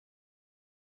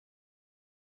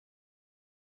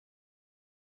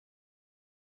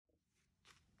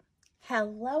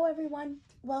Hello everyone,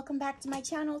 welcome back to my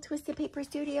channel, Twisted Paper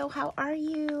Studio. How are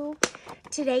you?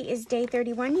 Today is day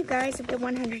 31, you guys, of the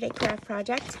 100 Day Craft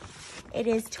Project. It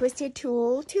is Twisted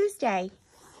Tool Tuesday.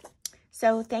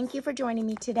 So thank you for joining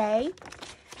me today.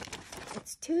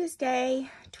 It's Tuesday,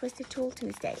 Twisted Tool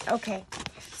Tuesday. Okay,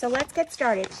 so let's get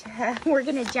started. We're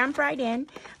gonna jump right in.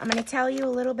 I'm gonna tell you a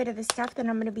little bit of the stuff that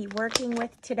I'm gonna be working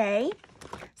with today.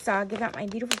 So I'll give out my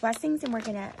beautiful blessings and we're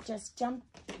gonna just jump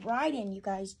right in, you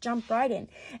guys. Jump right in.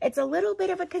 It's a little bit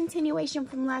of a continuation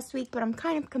from last week, but I'm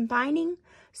kind of combining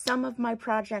some of my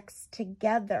projects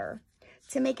together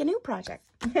to make a new project.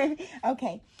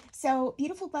 Okay, so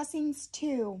beautiful blessings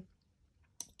to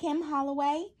Kim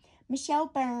Holloway, Michelle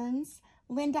Burns,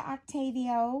 Linda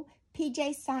Octavio,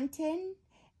 PJ Santin,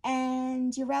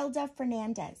 and Gerelda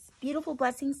Fernandez. Beautiful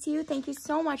blessings to you. Thank you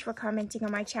so much for commenting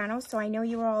on my channel, so I know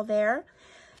you were all there.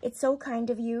 It's so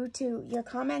kind of you, to your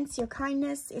comments, your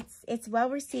kindness. It's well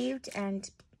received, and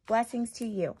blessings to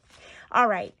you. All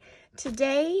right,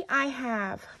 today I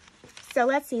have, so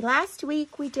let's see, last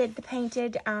week we did the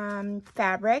painted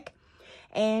fabric,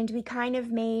 and we kind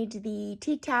of made the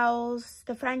tea towels,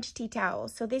 the French tea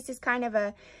towels. So this is kind of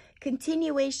a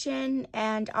continuation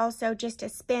and also just a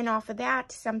spin off of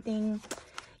that, something,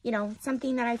 you know,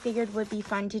 something that I figured would be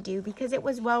fun to do because it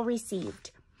was well received.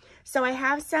 So I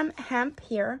have some hemp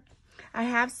here. I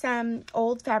have some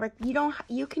old fabric.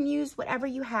 You can use whatever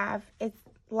you have. It's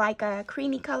like a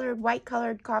creamy colored, white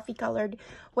colored, coffee colored,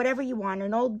 whatever you want.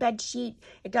 An old bed sheet,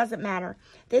 it doesn't matter.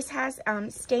 This has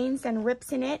stains and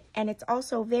rips in it, and it's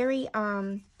also very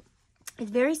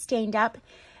stained up,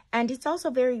 and it's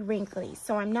also very wrinkly.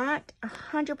 So I'm not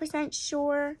 100%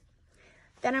 sure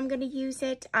that I'm going to use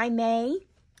it. I may,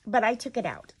 but I took it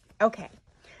out. Okay,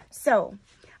 so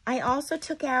I also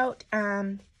took out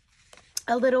a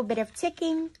little bit of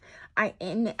ticking.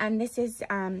 And this is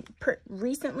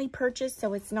recently purchased,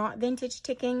 so it's not vintage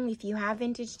ticking. If you have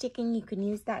vintage ticking, you can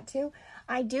use that too.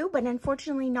 I do, but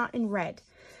unfortunately not in red.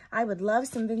 I would love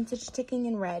some vintage ticking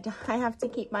in red. I have to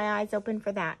keep my eyes open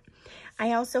for that.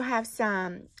 I also have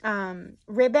some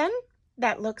ribbon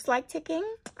that looks like ticking.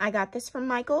 I got this from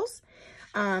Michael's.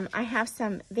 I have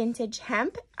some vintage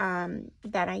hemp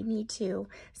that I need to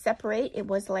separate. It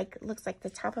was like, looks like the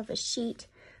top of a sheet.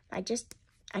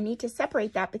 I need to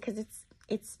separate that because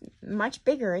it's much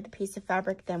bigger, the piece of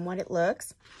fabric, than what it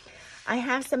looks. I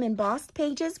have some embossed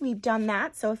pages. We've done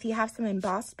that. So if you have some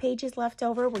embossed pages left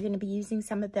over, we're going to be using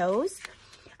some of those.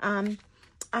 I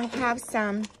have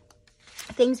some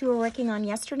things we were working on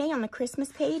yesterday on the Christmas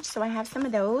page. So I have some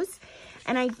of those.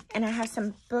 And I have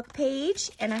some book page,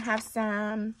 and I have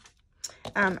some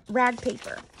rag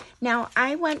paper. Now,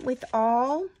 I went with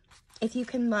all, if you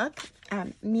can look,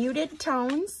 muted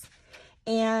tones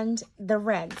and the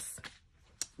reds.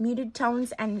 Muted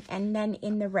tones and then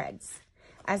in the reds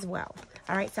as well.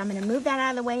 All right, so I'm going to move that out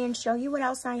of the way and show you what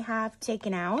else I have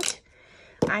taken out.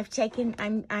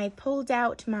 I pulled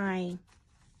out my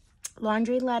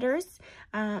laundry letters,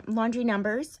 laundry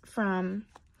numbers from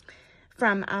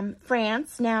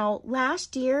France. Now,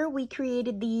 last year we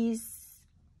created these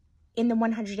in the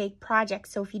 100 Day Project.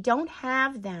 So if you don't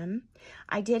have them,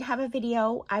 I did have a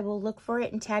video. I will look for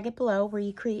it and tag it below where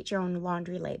you create your own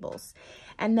laundry labels.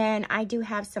 And then I do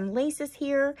have some laces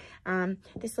here.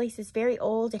 This lace is very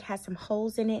old. It has some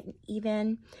holes in it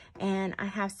even. And I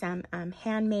have some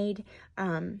handmade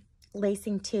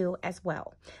lacing too as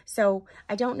well. So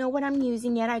I don't know what I'm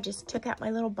using yet. I just took out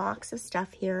my little box of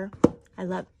stuff here.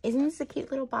 Isn't this a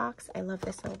cute little box? I love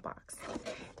this little box.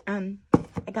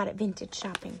 I got it vintage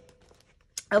shopping.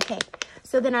 Okay,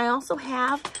 so then I also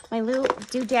have my little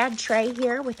doodad tray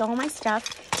here with all my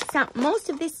stuff. Most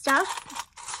of this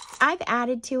stuff I've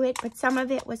added to it, but some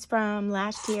of it was from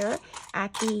last year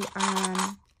at the,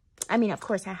 I mean, of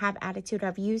course I have added to it.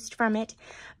 I've used from it,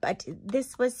 but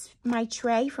this was my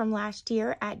tray from last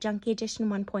year at Junkie Edition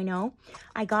 1.0.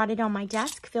 I got it on my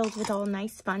desk filled with all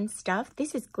nice fun stuff.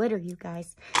 This is glitter, you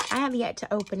guys. I have yet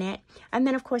to open it. And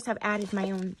then of course I've added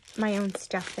my own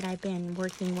stuff that I've been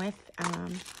working with.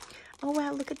 Oh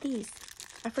wow, look at these.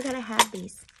 I forgot I had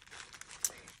these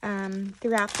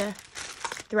throughout the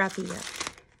year.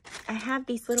 I have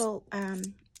these little,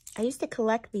 I used to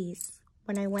collect these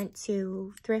when I went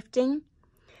to thrifting.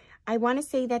 I want to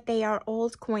say that they are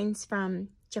old coins from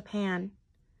Japan.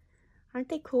 Aren't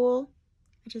they cool?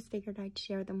 I just figured I'd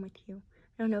share them with you.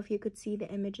 I don't know if you could see the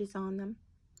images on them.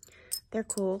 They're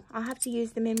cool. I'll have to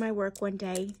use them in my work one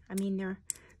day. I mean, they're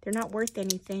not worth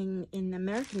anything in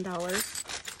American dollars.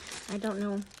 I don't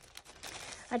know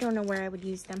where I would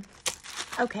use them.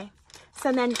 Okay.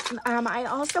 So then I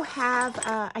also have,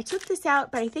 I took this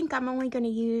out, but I think I'm only going to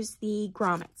use the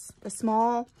grommets, the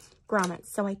small grommets.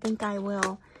 So I think I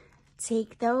will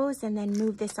take those and then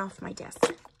move this off my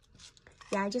desk.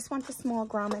 Yeah, I just want the small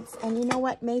grommets. And you know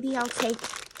what? Maybe I'll take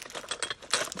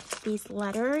these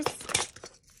letters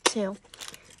too.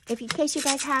 In case you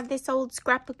guys have this old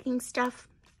scrapbooking stuff,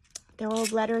 they're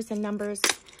old letters and numbers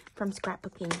from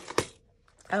scrapbooking.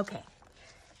 Okay.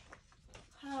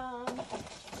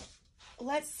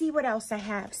 Let's see what else I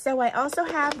have. So I also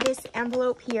have this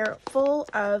envelope here full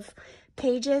of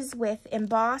pages with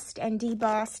embossed and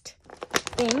debossed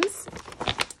things.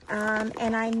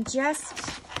 And I'm just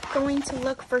going to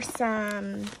look for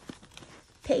some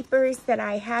papers that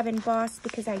I have embossed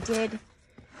because I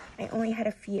only had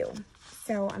a few.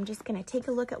 So I'm just going to take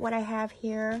a look at what I have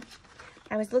here.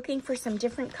 I was looking for some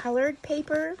different colored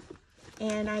paper,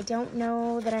 and I don't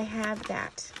know that I have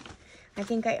that. I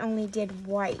think I only did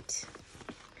white.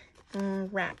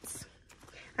 Rats.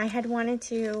 I had wanted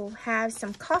to have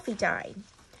some coffee dye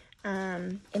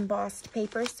embossed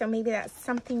paper, so maybe that's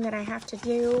something that I have to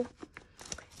do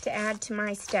to add to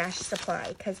my stash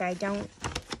supply, because I don't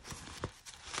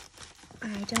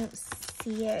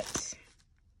see it.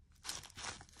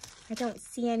 I don't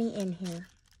see any in here.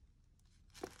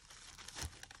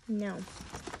 No.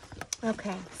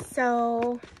 Okay,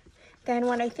 so then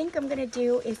what I think I'm going to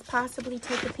do is possibly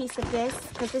take a piece of this,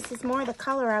 because this is more the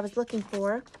color I was looking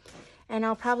for, and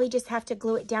I'll probably just have to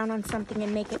glue it down on something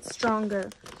and make it stronger.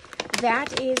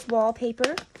 That is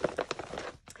wallpaper,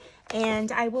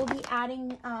 and I will be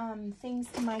adding things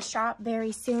to my shop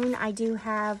very soon. I do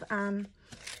have,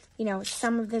 you know,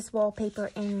 some of this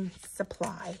wallpaper in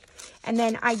supply. And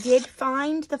then I did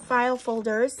find the file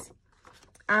folders.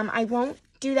 I won't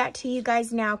do that to you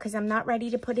guys now because I'm not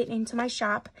ready to put it into my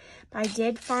shop. But I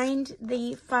did find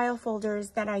the file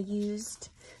folders that I used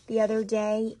the other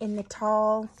day in the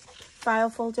tall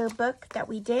file folder book that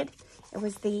we did. It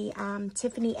was the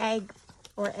Tiffany egg,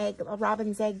 or egg, a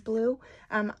robin's egg blue.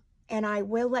 And I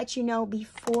will let you know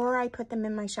before I put them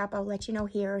in my shop. I'll let you know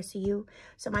here so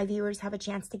my viewers have a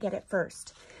chance to get it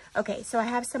first. Okay, so I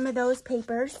have some of those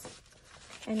papers,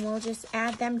 and we'll just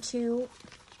add them to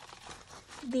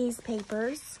these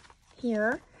papers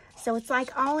here. So it's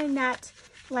like all in that,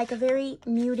 like a very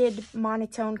muted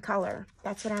monotone color.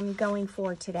 That's what I'm going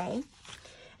for today.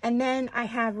 And then I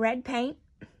have red paint.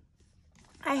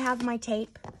 I have my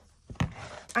tape.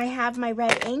 I have my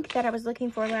red ink that I was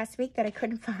looking for last week that I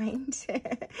couldn't find.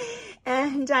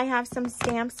 And I have some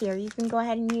stamps here. You can go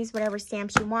ahead and use whatever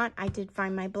stamps you want. I did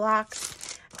find my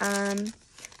blocks.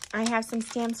 I have some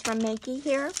stamps from Makey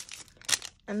here.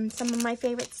 Some of my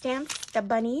favorite stamps, the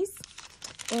bunnies.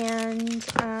 And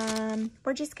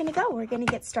we're just going to go. We're going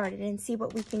to get started and see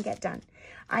what we can get done.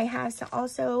 I have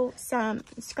also some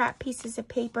scrap pieces of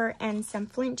paper and some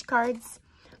flinch cards.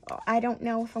 I don't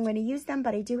know if I'm going to use them,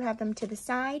 but I do have them to the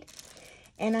side.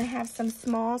 And I have some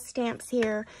small stamps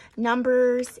here,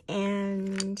 numbers,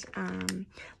 and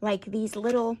like these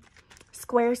little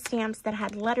square stamps that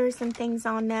had letters and things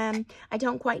on them. I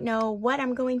don't quite know what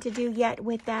I'm going to do yet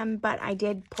with them, but I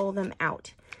did pull them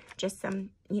out. Just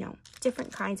some, you know,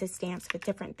 different kinds of stamps with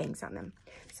different things on them.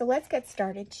 So let's get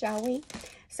started, shall we?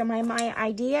 So my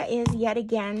idea is yet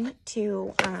again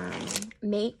to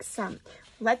make some.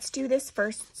 Let's do this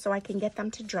first so I can get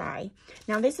them to dry.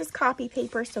 Now this is copy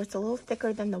paper, so it's a little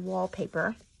thicker than the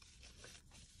wallpaper.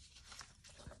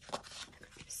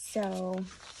 So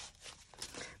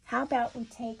how about we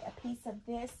take a piece of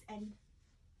this and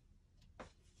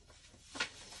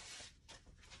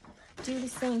do the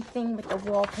same thing with the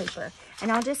wallpaper.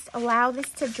 And I'll just allow this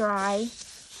to dry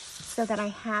so that I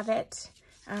have it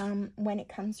when it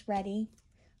comes ready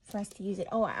for us to use it.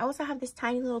 Oh, I also have this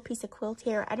tiny little piece of quilt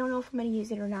here. I don't know if I'm going to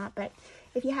use it or not, but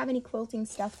if you have any quilting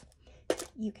stuff,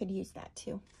 you could use that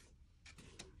too.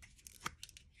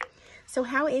 So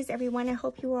how is everyone? I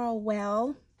hope you are all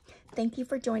well. Thank you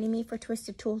for joining me for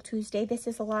Twisted Tool Tuesday. This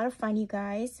is a lot of fun, you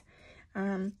guys.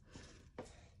 And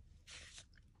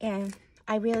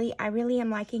I really am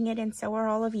liking it, and so are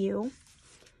all of you.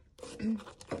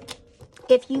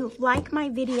 If you like my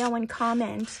video and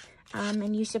comment,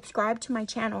 and you subscribe to my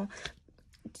channel,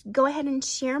 go ahead and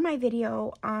share my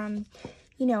video,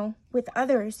 you know, with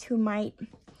others who might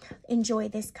enjoy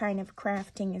this kind of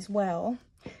crafting as well,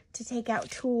 to take out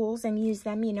tools and use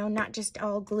them, you know, not just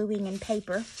all gluing and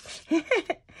paper.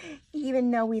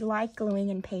 Even though we like gluing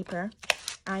and paper,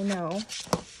 I know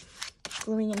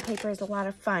gluing and paper is a lot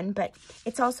of fun, but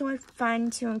it's also fun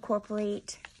to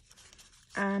incorporate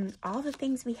all the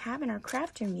things we have in our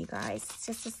craft room, you guys.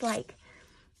 It's just like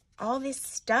all this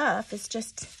stuff is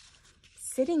just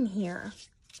sitting here,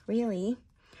 really.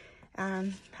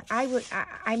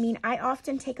 I mean, I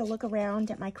often take a look around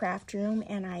at my craft room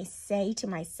and I say to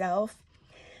myself,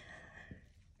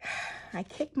 I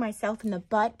kick myself in the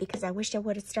butt because I wish I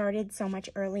would have started so much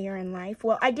earlier in life.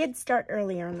 Well, I did start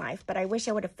earlier in life, but I wish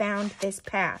I would have found this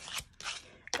path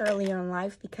earlier in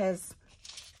life because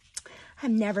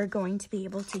I'm never going to be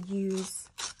able to use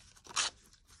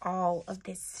all of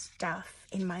this stuff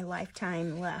in my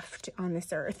lifetime left on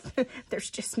this earth. There's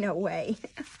just no way.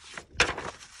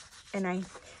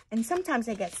 And sometimes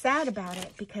I get sad about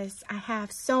it because I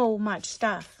have so much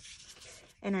stuff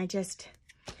and I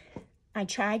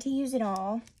try to use it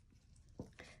all.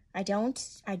 I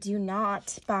do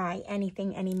not buy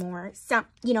anything anymore.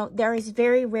 You know, there is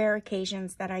very rare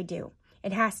occasions that I do.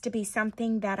 It has to be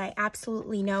something that I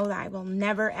absolutely know that I will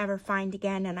never ever find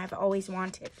again and I've always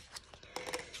wanted.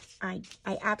 I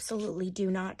absolutely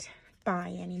do not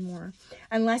buy anymore.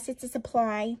 Unless it's a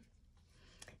supply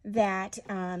that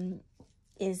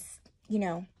is, you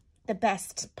know, the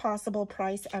best possible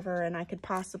price ever and I could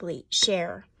possibly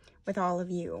share with all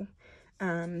of you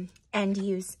and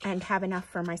use and have enough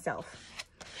for myself.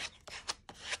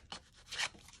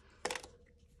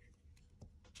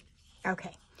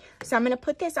 Okay, so I'm going to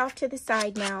put this off to the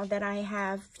side now that I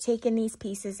have taken these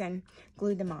pieces and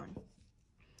glued them on.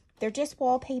 They're just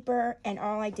wallpaper, and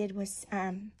all I did was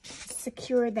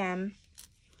secure them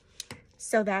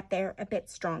so that they're a bit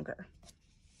stronger.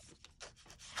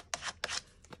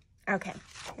 Okay,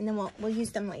 and then we'll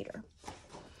use them later.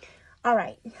 All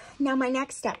right, now my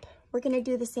next step, we're going to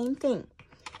do the same thing.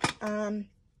 I'm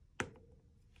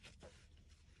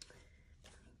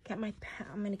going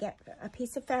to get a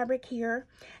piece of fabric here.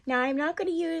 Now, I'm not going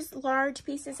to use large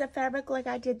pieces of fabric like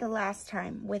I did the last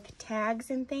time with tags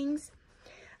and things.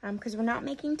 Because we're not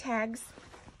making tags.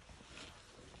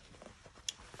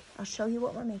 I'll show you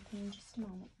what we're making in just a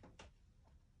moment.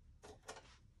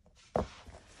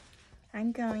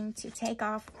 I'm going to take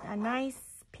off a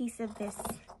nice piece of this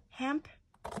hemp.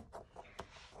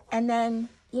 And then,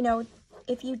 you know,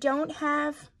 if you don't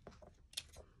have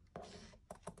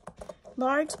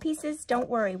large pieces, don't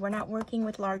worry. We're not working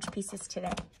with large pieces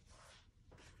today.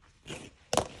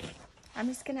 I'm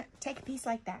just going to take a piece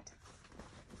like that.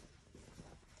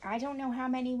 I don't know how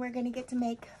many we're going to get to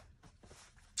make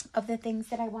of the things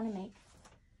that I want to make,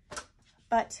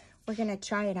 but we're going to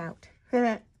try it out.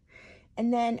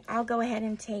 And then I'll go ahead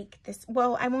and take this.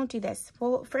 Well, I won't do this.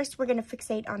 Well, first we're going to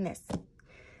fixate on this.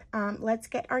 Let's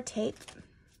get our tape.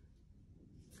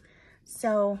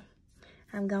 So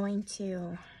I'm going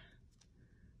to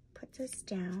put this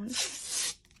down.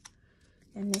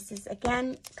 And this is,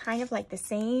 again, kind of like the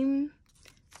same.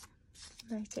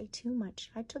 I say too much.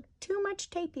 I took too much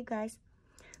tape, you guys.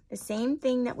 The same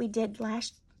thing that we did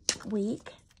last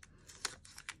week.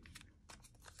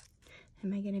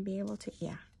 Am I going to be able to?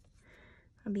 Yeah.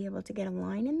 I'll be able to get a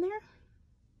line in there.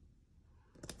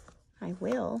 I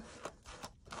will.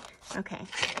 Okay.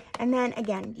 And then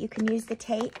again, you can use the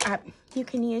tape. You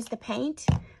can use the paint.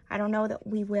 I don't know that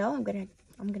we will. I'm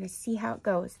gonna see how it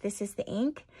goes. This is the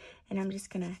ink, and I'm just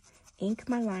gonna ink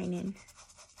my line in.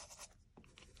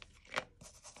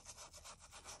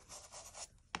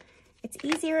 It's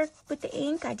easier with the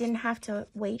ink. I didn't have to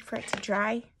wait for it to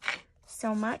dry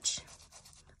so much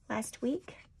last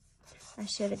week. I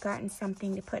should have gotten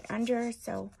something to put under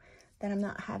so that I'm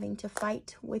not having to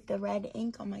fight with the red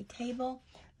ink on my table.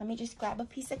 Let me just grab a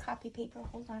piece of copy paper.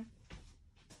 Hold on.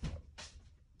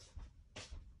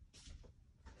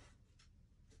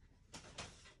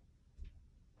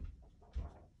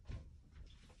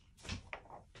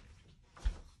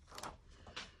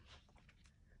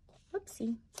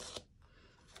 Whoopsie.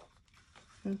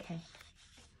 Okay.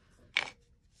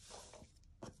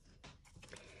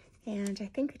 And I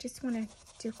think I just want to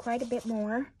do quite a bit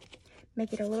more.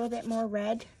 Make it a little bit more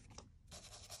red.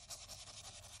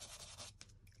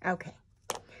 Okay.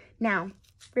 Now,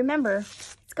 remember,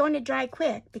 it's going to dry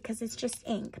quick because it's just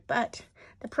ink. But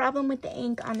the problem with the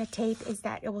ink on the tape is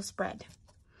that it will spread.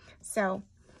 So,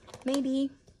 maybe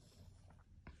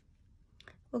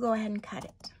we'll go ahead and cut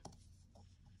it.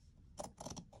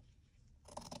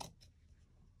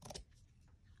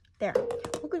 There.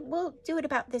 We'll do it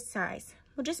about this size.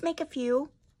 We'll just make a few.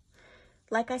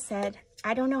 Like I said,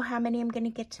 I don't know how many I'm going to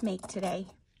get to make today.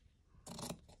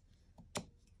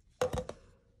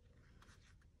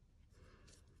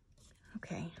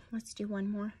 Okay, let's do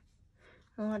one more.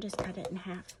 Oh, I'll just cut it in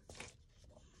half.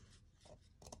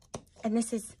 And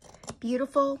this is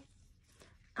beautiful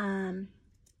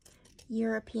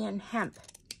European hemp.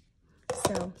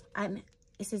 So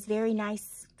this is very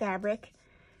nice fabric.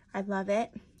 I love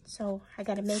it. So I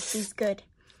got to make these good.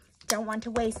 Don't want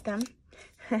to waste them.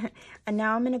 And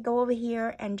now I'm going to go over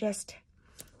here and just,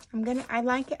 I'm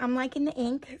liking the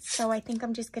ink, so I think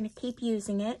I'm just going to keep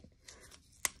using it.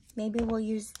 Maybe we'll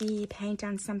use the paint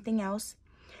on something else.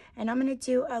 And I'm going to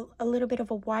do a little bit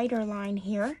of a wider line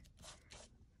here.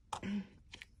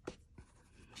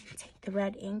 Take the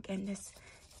red ink and just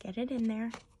get it in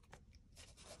there.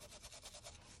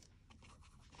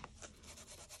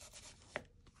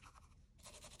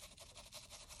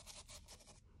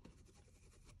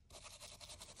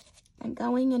 And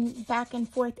going and back and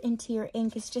forth into your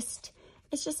ink is just,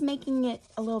 it's just making it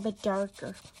a little bit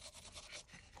darker.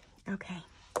 Okay,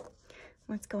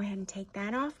 let's go ahead and take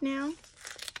that off now.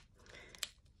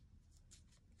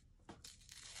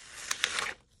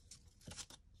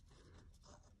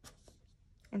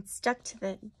 And stuck to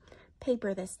the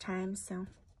paper this time, so.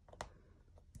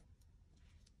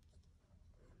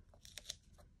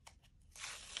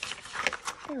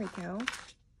 There we go.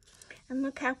 And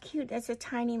look how cute. That's a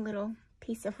tiny little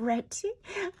piece of red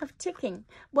of ticking.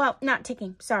 Well, not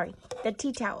ticking, sorry. The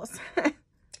tea towels.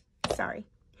 Sorry.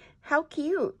 How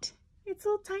cute. It's a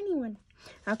little tiny one.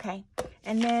 Okay,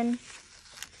 and then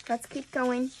let's keep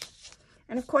going.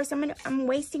 And of course, I'm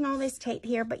wasting all this tape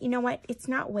here, but you know what? It's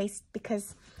not waste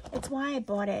because it's why I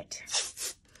bought it,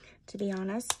 to be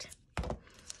honest.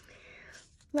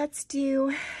 Let's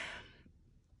do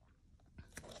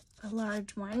a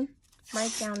large one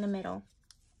right down the middle.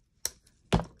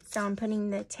 So I'm putting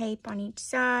the tape on each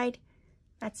side.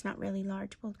 That's not really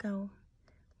large. We'll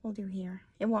do here.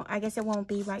 It won't, I guess it won't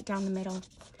be right down the middle.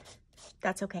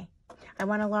 That's okay. I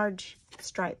want a large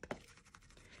stripe.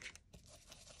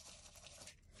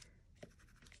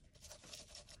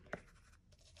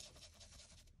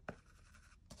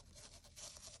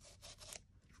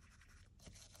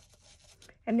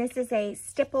 And this is a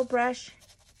stipple brush.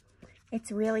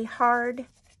 It's really hard.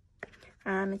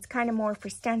 It's kind of more for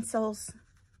stencils,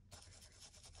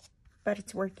 but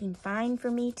it's working fine for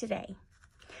me today.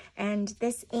 And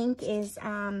this ink is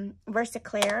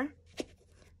Versaclear.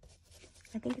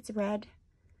 I think it's red.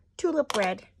 Tulip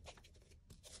red.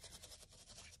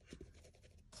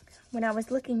 When I was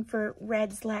looking for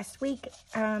reds last week,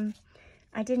 I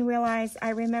didn't realize, I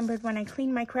remembered when I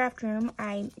cleaned my craft room,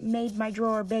 I made my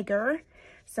drawer bigger.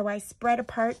 So I spread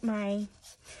apart my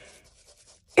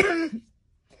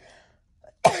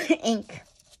ink,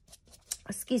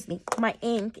 my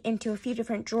ink into a few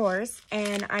different drawers,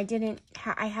 and I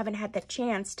haven't had the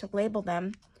chance to label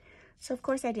them. So of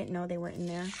course I didn't know they were in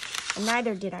there, and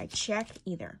neither did I check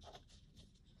either.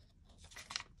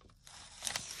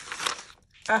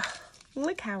 Oh,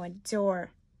 look how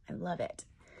adorable. I love it.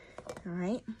 All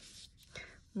right,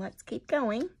 let's keep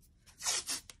going.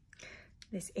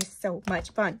 This is so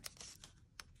much fun.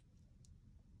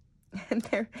 And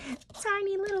they're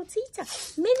tiny little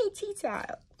mini tea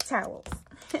towels.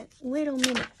 Little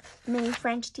mini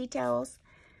French tea towels.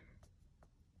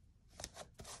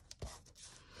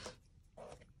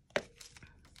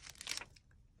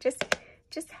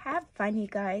 Just have fun, you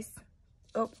guys.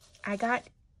 Oh, I got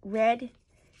red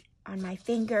on my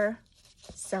finger,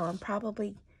 so I'm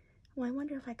probably, oh, I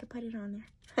wonder if I could put it on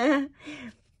there.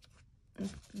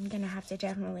 I'm gonna have to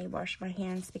definitely wash my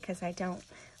hands because I don't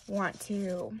want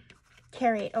to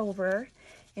carry it over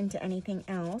into anything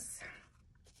else.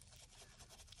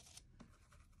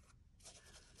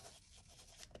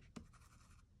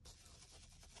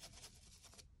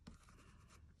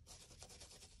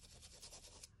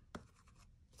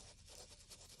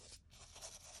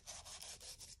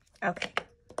 Okay.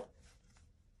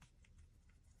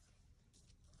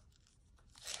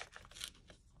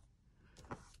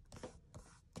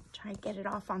 Try to get it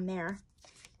off on there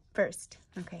first.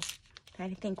 Okay,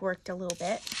 that I think worked a little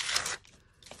bit.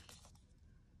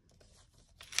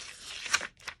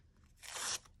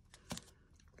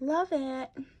 Love it.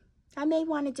 I may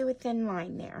want to do a thin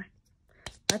line there.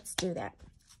 Let's do that.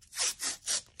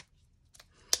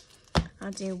 I'll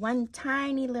do one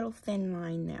tiny little thin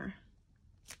line there.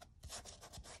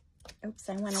 Oops,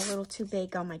 I went a little too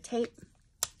big on my tape.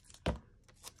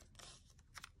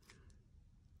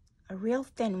 A real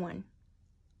thin one.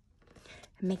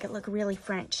 And make it look really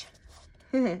French.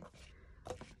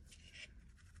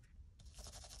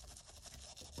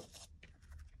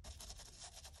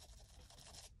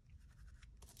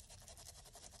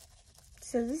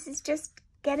 So this is just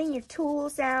getting your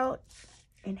tools out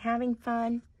and having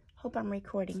fun. Hope I'm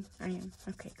recording. I am.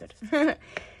 Okay, good.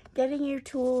 Getting your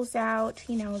tools out.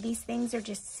 You know, these things are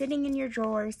just sitting in your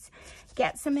drawers.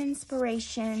 Get some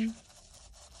inspiration.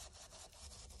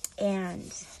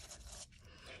 And,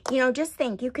 you know, just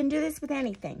think, you can do this with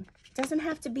anything. It doesn't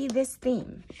have to be this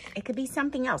theme. It could be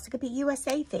something else. It could be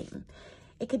USA theme.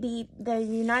 It could be the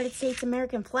United States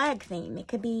American flag theme. It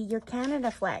could be your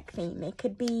Canada flag theme. It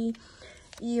could be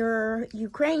your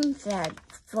Ukraine flag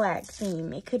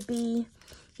theme. It could be,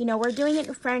 you know, we're doing it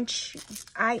in French.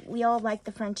 We all like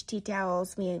the French tea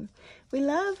towels. We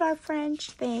love our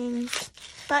French things,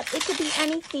 but it could be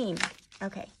any theme.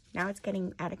 Okay, now it's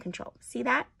getting out of control. See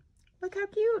that? Look how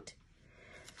cute.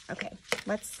 Okay,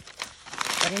 let's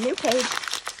get a new page.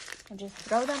 I'll just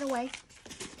throw that away.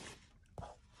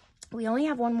 We only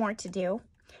have one more to do.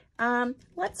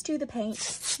 Let's do the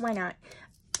paint. Why not?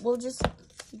 We'll just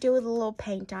do a little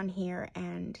paint on here,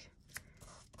 and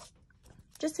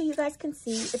just so you guys can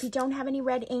see, if you don't have any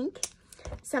red ink,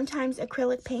 sometimes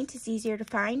acrylic paint is easier to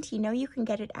find. You know, you can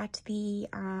get it at the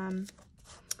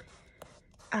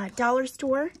dollar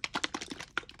store.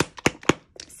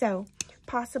 So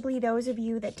possibly those of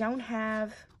you that don't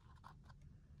have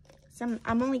some,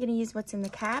 I'm only going to use what's in the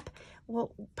cap.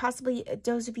 Well, possibly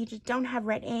those of you that don't have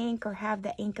red ink or have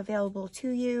the ink available to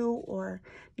you or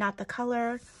not the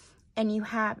color, and you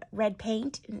have red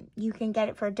paint, you can get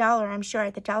it for $1, I'm sure,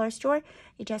 at the dollar store.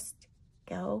 You just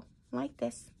go like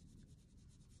this.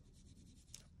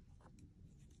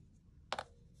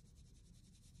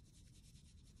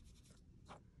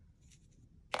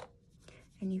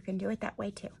 And you can do it that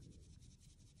way too.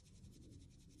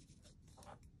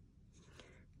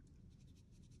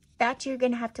 That you're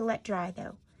going to have to let dry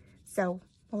though. So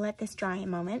we'll let this dry a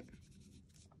moment.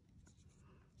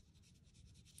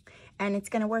 And it's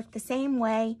going to work the same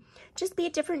way, just be a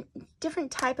different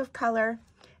type of color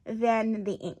than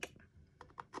the ink.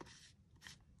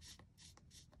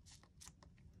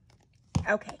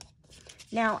 Okay.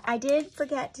 Now, I did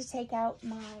forget to take out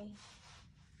my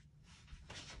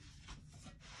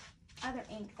other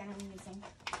ink that I'm using.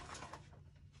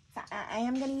 I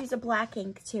am going to use a black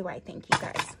ink too, I think, you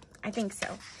guys. I think so.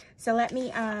 So let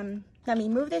me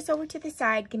move this over to the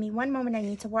side. Give me one moment. I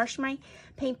need to wash my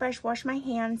paintbrush, wash my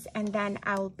hands, and then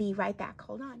I'll be right back.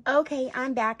 Hold on. Okay,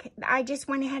 I'm back. I just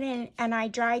went ahead and I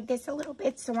dried this a little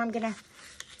bit, so I'm going to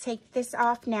take this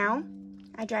off now.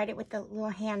 I dried it with the little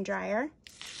hand dryer.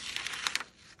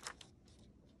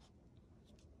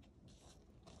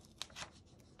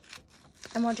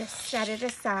 And we'll just set it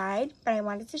aside. But I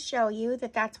wanted to show you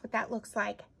that that's what that looks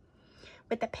like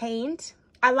with the paint.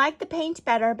 I like the paint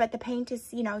better, but the paint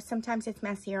is, you know, sometimes it's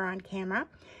messier on camera.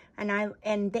 And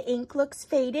the ink looks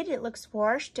faded. It looks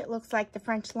washed. It looks like the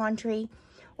French laundry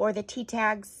or the tea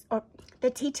tags or the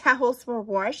tea towels were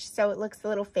washed, so it looks a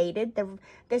little faded.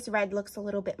 This red looks a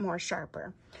little bit more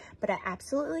sharper. But I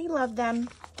absolutely love them.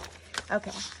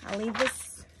 Okay, I'll leave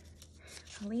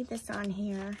this on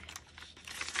here.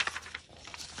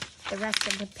 The rest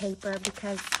of the paper,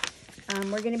 because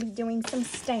we're going to be doing some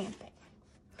stamping.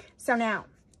 So now,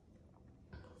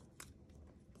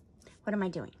 what am I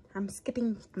doing? I'm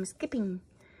skipping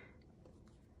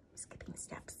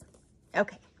steps.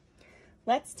 Okay,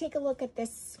 let's take a look at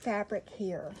this fabric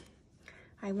here.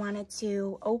 I wanted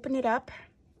to open it up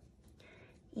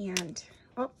and,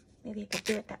 oh, maybe I could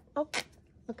do it that, oh,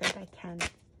 look at it, I can.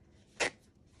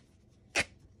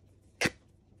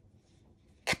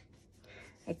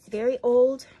 It's very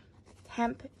old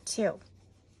hemp too.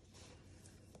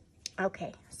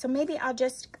 Okay, so maybe I'm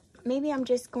just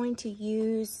going to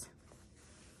use,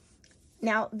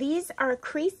 now these are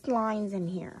creased lines in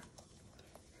here.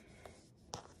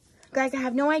 Guys, I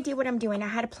have no idea what I'm doing. I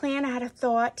had a plan, I had a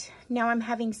thought. Now I'm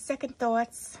having second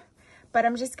thoughts, but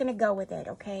I'm just gonna go with it,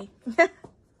 okay?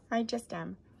 I just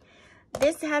am.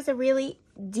 This has a really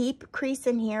deep crease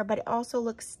in here, but it also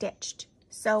looks stitched.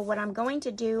 So what I'm going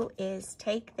to do is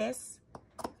take this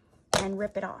and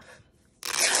rip it off.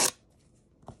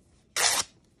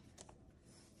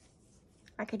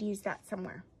 I could use that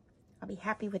somewhere. I'll be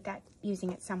happy with that,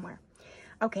 using it somewhere.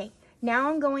 Okay, now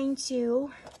I'm going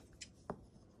to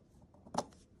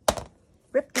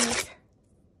rip these.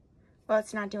 Well,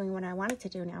 it's not doing what I want it to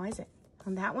do now, is it?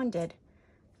 Well, that one did.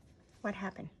 What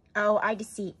happened? Oh, I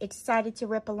see. It decided to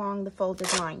rip along the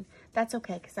folded line. That's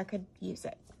okay, because I could use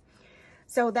it.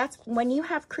 So that's when you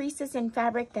have creases in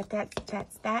fabric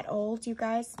that's that old, you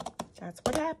guys. That's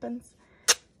what happens.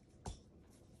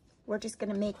 We're just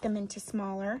going to make them into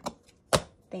smaller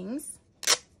things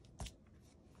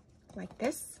like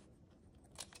this.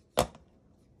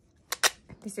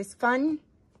 This is fun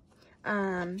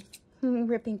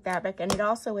ripping fabric, and it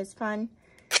also is fun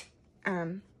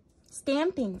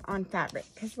stamping on fabric,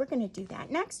 because we're going to do that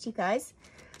next, you guys.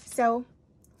 So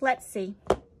let's see.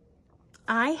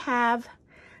 I have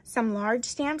some large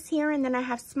stamps here, and then I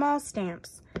have small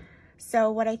stamps.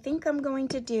 So what I think I'm going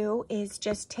to do is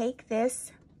just take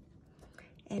this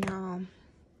and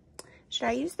should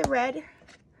I use the red?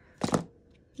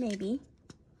 maybe.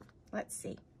 Let's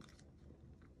see.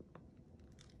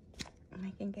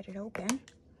 I can get it open.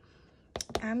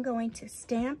 I'm going to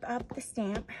stamp up the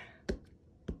stamp.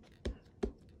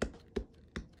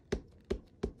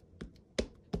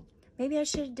 Maybe I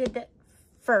should have did that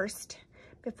first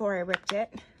before I ripped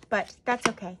it, but that's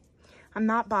okay. I'm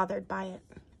not bothered by it.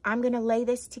 I'm gonna lay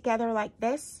this together like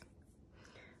this,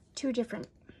 2 different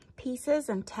pieces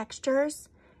and textures,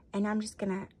 and I'm just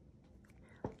gonna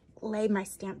lay my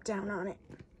stamp down on it.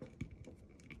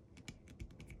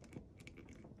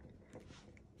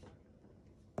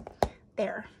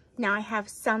 There. Now I have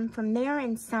some from there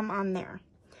and some on there.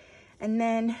 And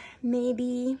then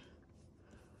maybe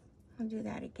I'll do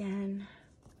that again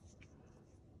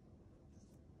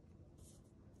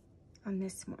on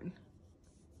this one.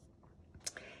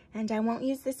 And I won't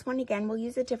use this one again. We'll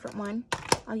use a different one.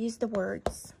 I'll use the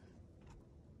words.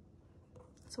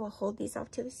 So I'll hold these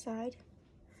off to the side.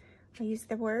 I'll use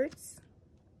the words.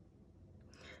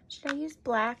 Should I use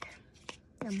black?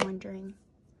 I'm wondering.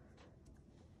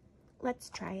 Let's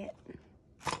try it.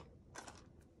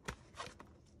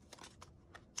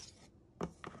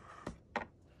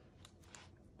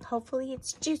 Hopefully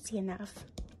it's juicy enough.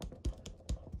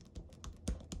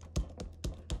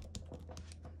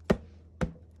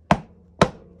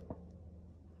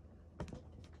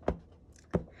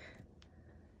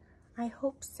 I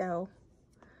hope so.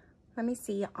 Let me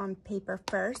see on paper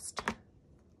first.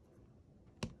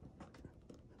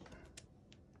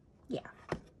 Yeah,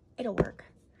 it'll work.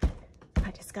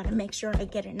 I just gotta make sure I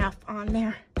get enough on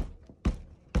there.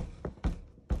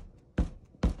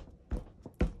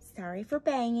 Sorry for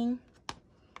banging.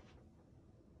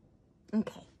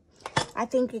 Okay, I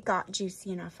think it got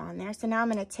juicy enough on there. So now I'm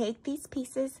gonna take these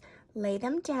pieces, lay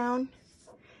them down,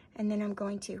 and then I'm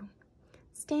going to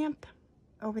stamp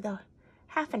over the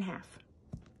half and half.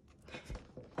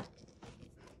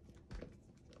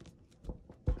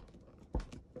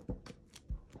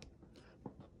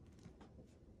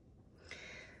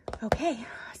 Okay,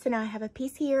 so now I have a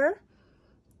piece here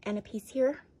and a piece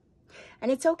here.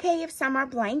 And it's okay if some are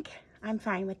blank. I'm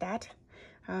fine with that.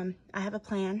 I have a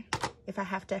plan if I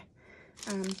have to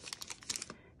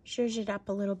zhuzh it up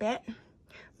a little bit.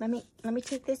 Let me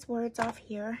take these words off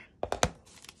here.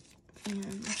 And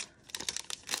this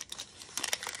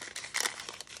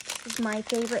is my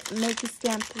favorite Makey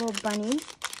Stamped little bunny.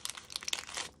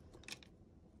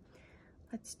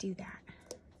 Let's do that.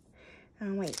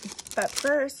 Wait, but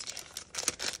first,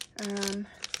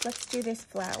 let's do this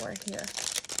flower here.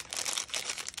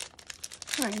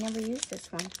 Oh, I never used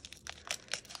this one.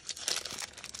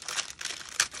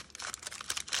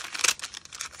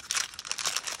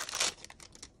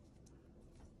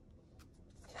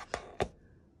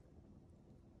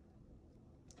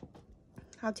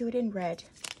 I'll do it in red.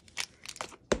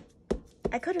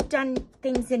 I could have done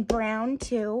things in brown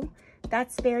too.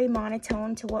 That's very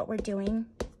monotone to what we're doing.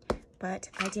 But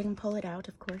I didn't pull it out,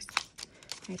 of course.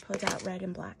 I pulled out red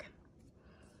and black.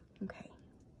 Okay,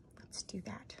 let's do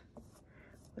that.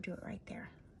 We'll do it right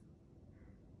there.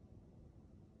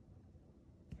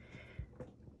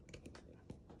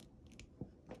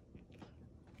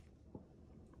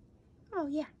 Oh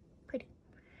yeah, pretty.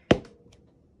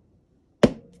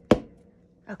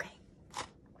 Okay.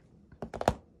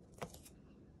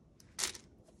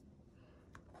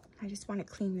 I just want to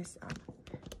clean this up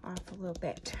off a little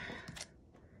bit.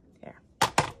 There.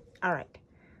 All right.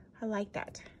 I like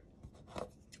that.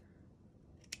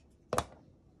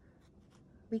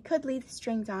 We could leave the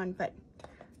strings on, but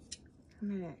I'm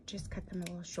gonna just cut them a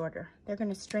little shorter. They're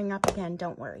gonna string up again,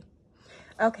 don't worry.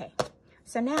 Okay,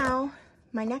 so now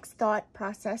my next thought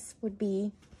process would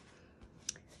be,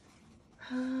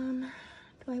 do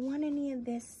I want any of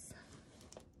this?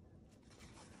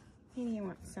 Maybe I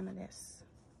want some of this.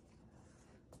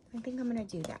 I think I'm gonna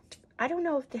do that. I don't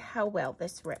know if how well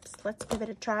this rips. Let's give it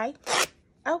a try.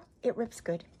 Oh, it rips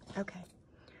good. Okay,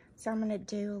 so I'm gonna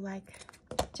do like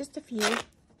just a few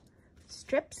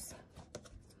strips.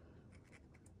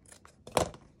 And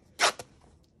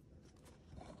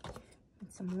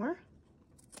some more.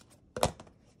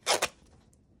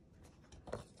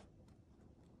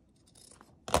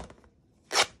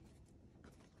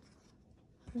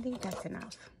 I think that's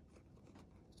enough.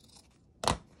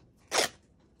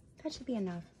 That should be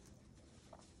enough.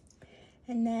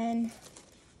 And then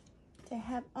to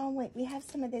have, oh wait, we have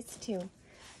some of this too.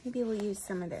 Maybe we'll use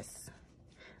some of this.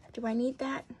 Do I need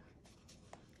that?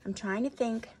 I'm trying to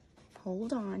think.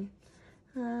 Hold on.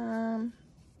 I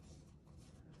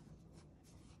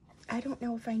don't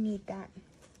know if I need that.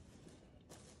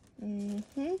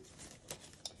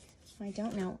 I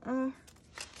don't know. Oh,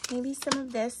 maybe some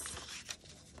of this.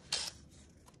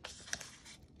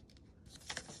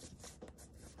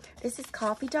 This is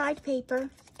coffee dyed paper.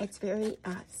 It's very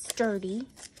sturdy.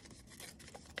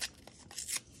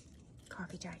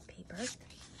 Coffee dyed paper.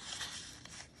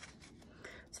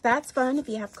 So that's fun. If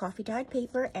you have coffee dyed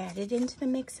paper, add it into the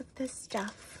mix of this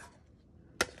stuff.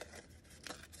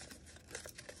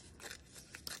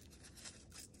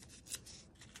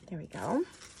 There we go.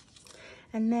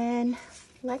 And then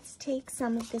let's take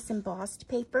some of this embossed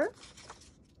paper.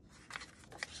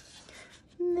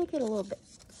 Make it a little bit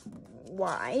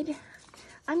wide.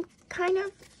 I'm kind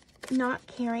of not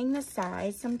caring the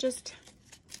size. I'm just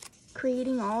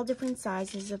creating all different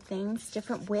sizes of things,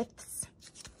 different widths.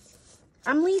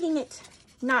 I'm leaving it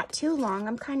not too long.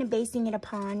 I'm kind of basing it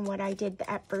upon what I did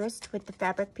at first with the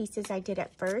fabric pieces I did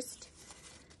at first.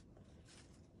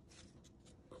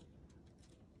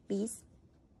 These.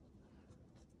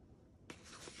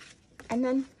 And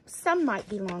then some might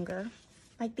be longer.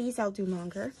 Like these I'll do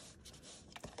longer.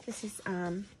 This is,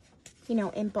 you know,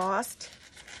 embossed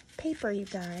paper, you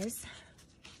guys.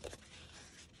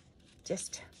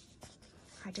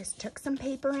 I just took some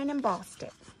paper and embossed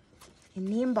it in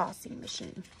the embossing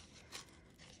machine.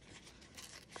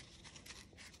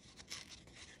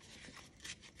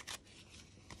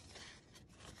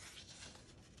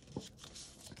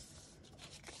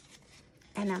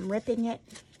 And I'm ripping it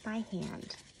by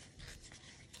hand.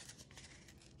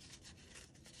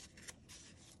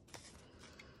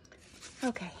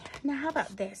 Okay, now how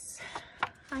about this?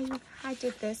 I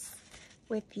did this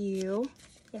with you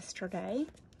yesterday.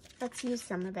 Let's use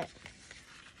some of it.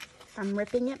 I'm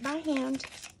ripping it by hand.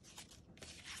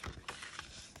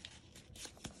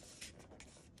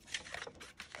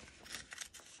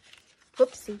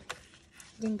 Whoopsie,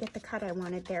 didn't get the cut I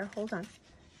wanted there. Hold on.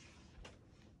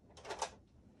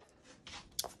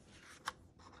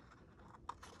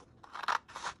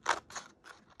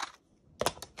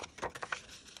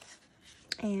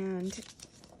 And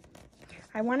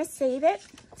I want to save it,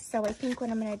 so I think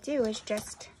what I'm going to do is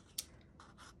just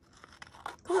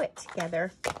glue it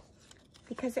together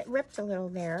because it ripped a little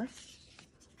there.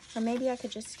 Or maybe I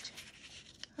could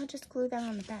I'll just glue that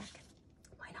on the back.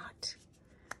 Why not?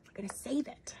 We're going to save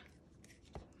it.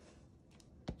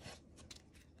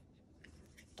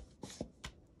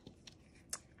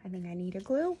 I think I need a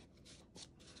glue.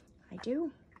 I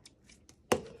do.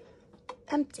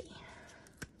 Empty.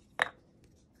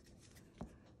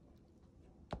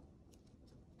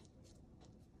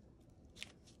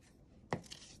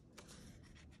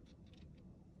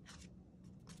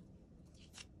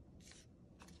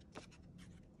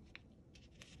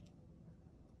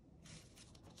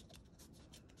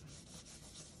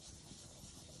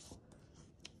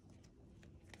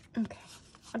 Okay,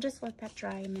 I'll just let that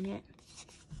dry a minute.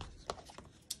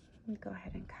 Let me go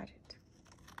ahead and cut it.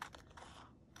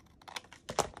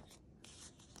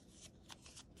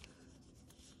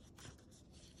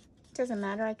 Doesn't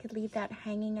matter, I could leave that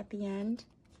hanging at the end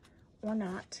or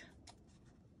not.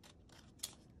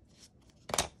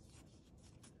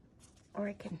 Or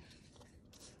I can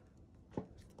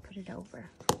put it over.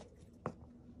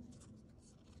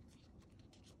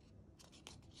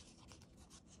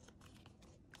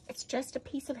 It's just a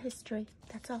piece of history,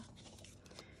 that's all.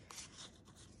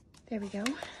 There we go.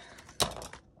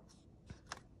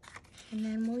 And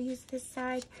then we'll use this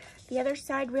side. The other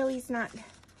side really is not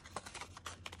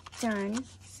done,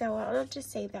 so I'll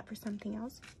just save that for something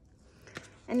else.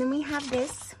 And then we have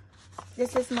this.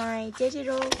 This is my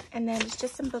digital, and then it's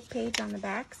just some book page on the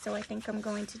back, so I think I'm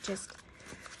going to just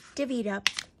divvy it up.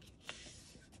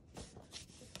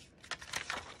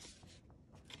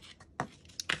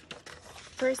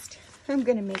 First, I'm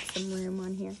going to make some room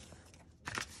on here.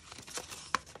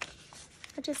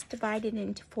 I just divide it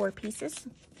into 4 pieces.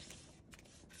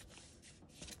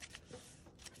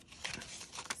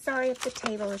 Sorry if the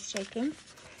table is shaking.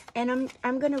 And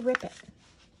I'm going to rip it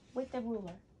with the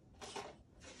ruler.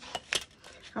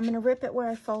 I'm going to rip it where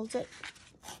I fold it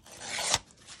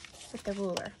with the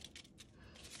ruler.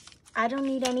 I don't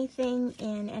need anything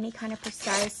in any kind of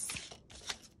precise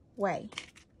way.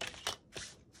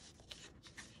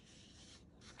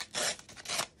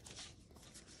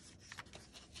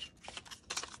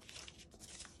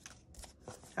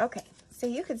 Okay, so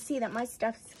you can see that my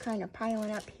stuff's kind of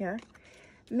piling up here.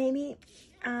 Maybe,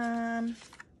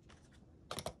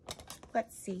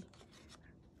 let's see.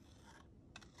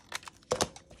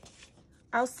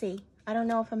 I'll see. I don't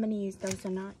know if I'm going to use those or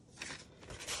not.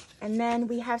 And then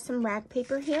we have some rag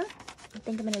paper here. I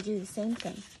think I'm going to do the same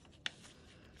thing.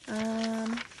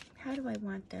 How do I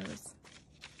want those?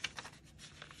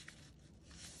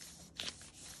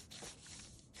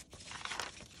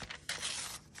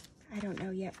 I don't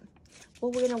know yet.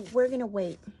 Well, we're gonna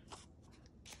wait.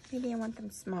 Maybe I want them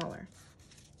smaller.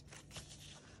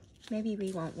 Maybe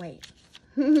we won't wait.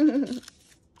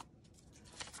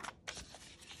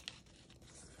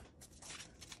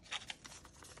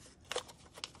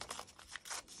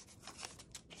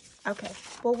 Okay,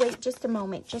 we'll wait just a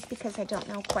moment, just because I don't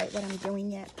know quite what I'm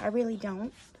doing yet. I really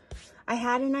don't. I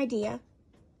had an idea.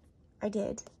 I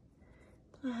did.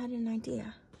 I had an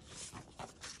idea.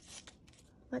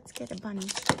 Let's get a bunny.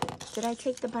 Did I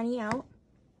take the bunny out?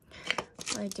 What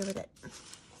did I do with it?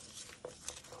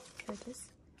 Here it is.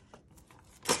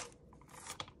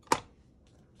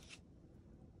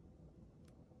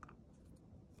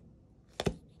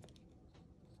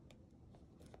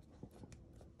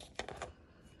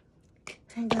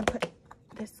 I'm going to put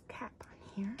this cap on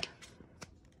here.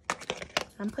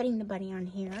 I'm putting the bunny on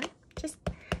here.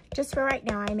 Just for right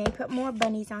now. I may put more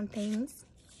bunnies on things.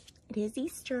 It is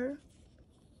Easter.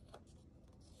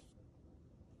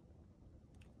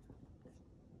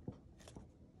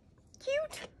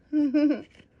 Cute.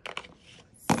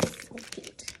 So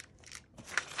cute.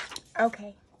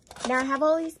 Okay. Now I have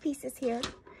all these pieces here.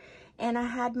 And I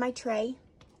had my tray.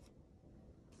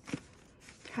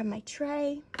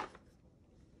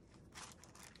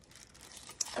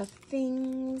 Of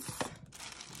things.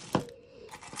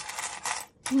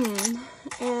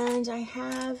 And I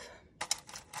have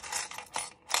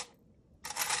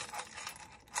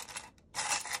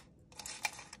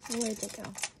where'd it go?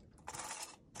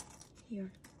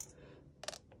 Here.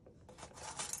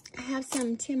 I have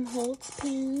some Tim Holtz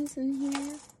pins in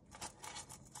here.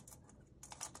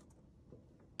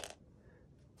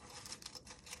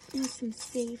 There's some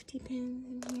safety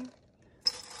pins in here.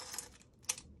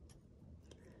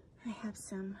 I have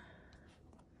some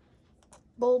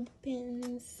bulb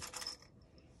pins,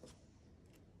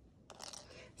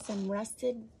 some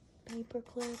rusted paper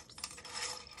clips,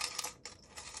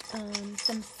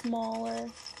 some smaller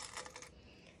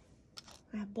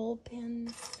bulb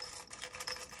pins,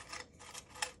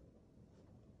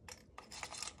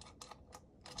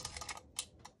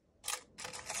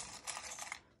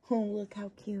 oh, look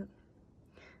how cute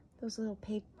those little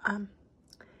paper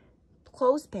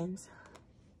clothespins.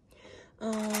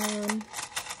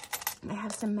 I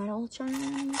have some metal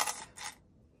charms.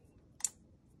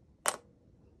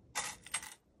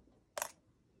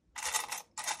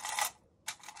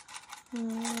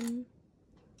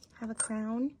 Have a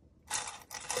crown.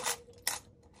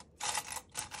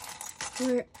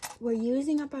 We're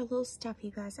using up our little stuff,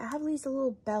 you guys. I have these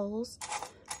little bells.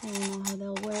 I don't know how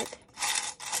they'll work.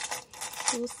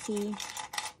 We'll see.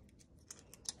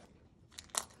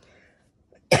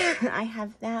 I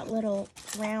have that little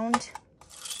round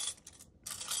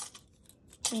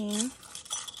thing.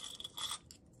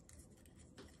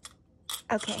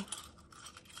 Okay.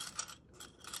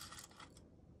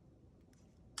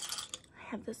 I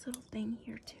have this little thing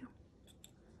here too.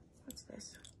 What's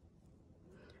this?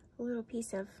 A little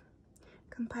piece of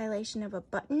compilation of a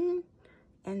button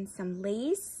and some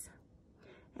lace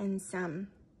and some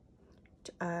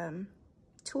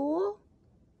tulle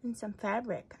and some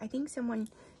fabric. I think someone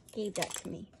gave that to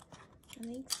me. I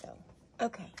think so.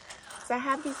 Okay, so I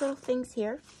have these little things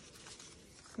here,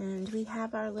 and we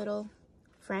have our little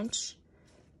French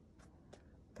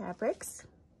fabrics,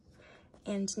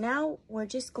 and now we're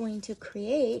just going to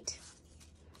create,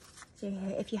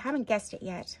 if you haven't guessed it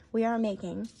yet, we are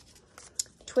making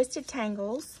twisted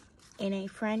tangles in a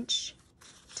French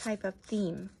type of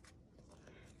theme,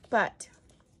 but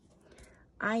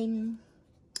I'm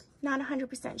not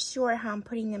 100% sure how I'm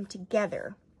putting them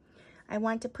together. I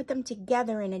want to put them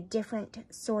together in a different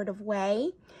sort of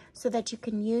way so that you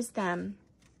can use them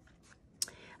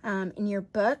in your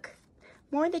book.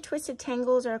 More of the twisted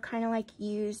tangles are kind of like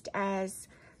used as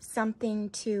something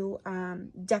to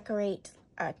decorate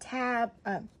a tab.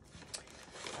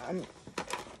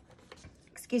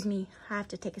 Excuse me, I have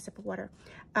to take a sip of water.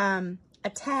 A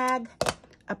tag,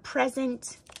 a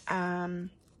present,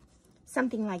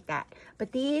 something like that.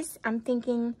 But these, I'm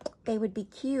thinking they would be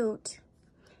cute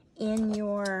in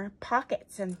your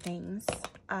pockets and things,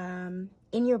 in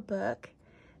your book.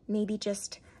 Maybe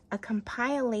just a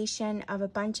compilation of a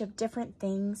bunch of different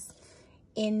things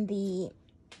in the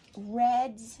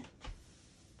red,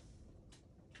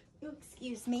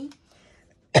 excuse me,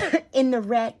 in the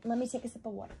red, let me take a sip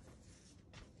of water.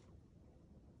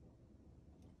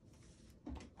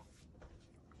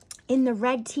 In the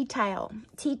red tea towel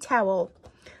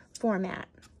format.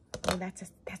 Oh, that's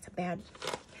a bad,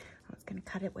 I was gonna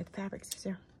cut it with fabric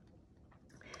scissor.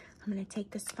 I'm gonna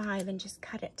take this 5 and just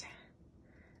cut it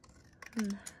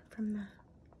from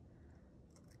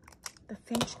the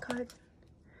Finch card.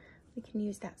 We can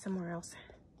use that somewhere else.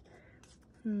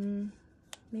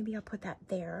 Maybe I'll put that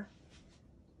there.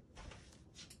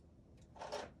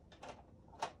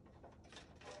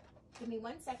 Give me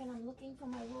 1 second. I'm looking for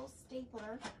my little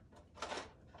stapler.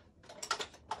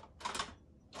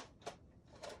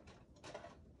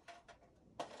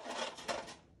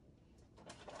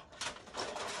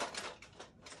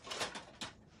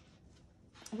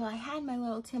 Well, I had my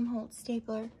little Tim Holtz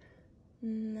stapler.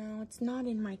 No, it's not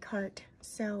in my cart,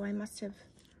 so I must have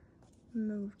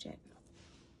moved it.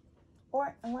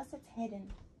 Or unless it's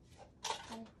hidden.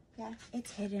 Oh, yeah,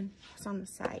 it's hidden. It's on the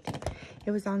side.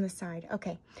 It was on the side.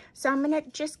 Okay, so I'm gonna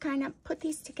just kind of put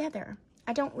these together.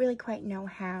 I don't really quite know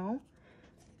how,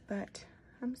 but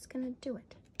I'm just gonna do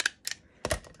it.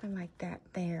 I like that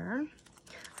there.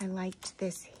 I liked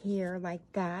this here like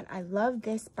that. I love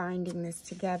this binding this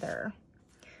together.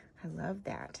 I love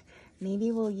that.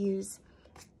 Maybe we'll use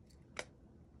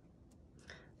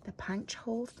the punch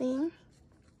hole thing.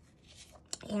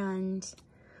 And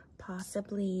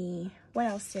possibly, what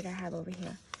else did I have over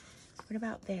here? What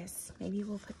about this? Maybe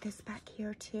we'll put this back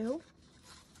here too.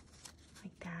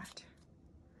 Like that.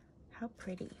 How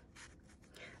pretty.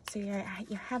 So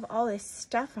you have all this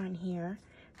stuff on here.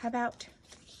 How about,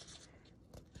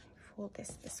 fold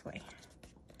this way.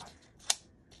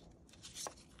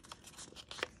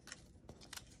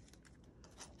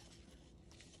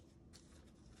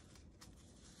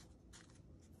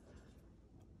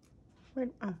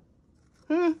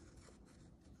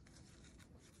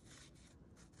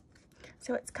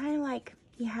 So it's kind of like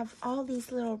you have all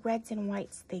these little reds and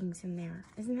whites things in there.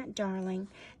 Isn't that darling?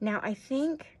 Now I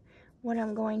think what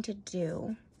I'm going to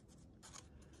do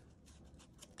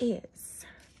is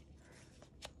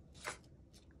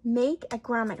make a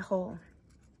grommet hole.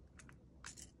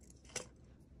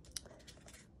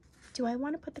 Do I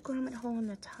want to put the grommet hole on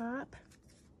the top?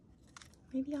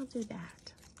 Maybe I'll do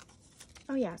that.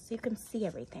 Oh yeah, so you can see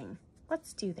everything.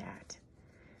 Let's do that.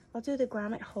 I'll do the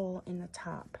grommet hole in the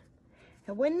top.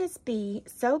 Now wouldn't this be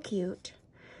so cute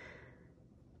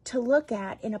to look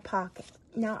at in a pocket?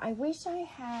 Now I wish I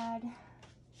had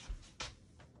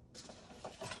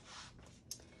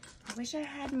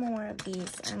more of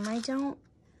these, and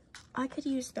I could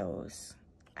use those.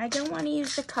 I don't want to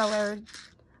use the colored.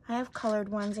 I have colored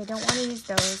ones. I don't want to use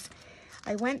those.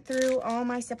 I went through all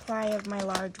my supply of my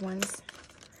large ones.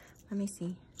 Let me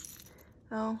see.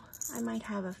 Oh, I might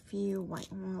have a few white.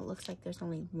 Well, it looks like there's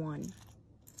only one.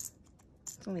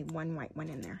 There's only one white one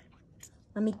in there.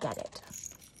 Let me get it.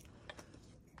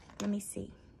 Let me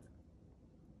see.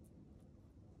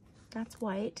 That's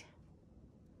white.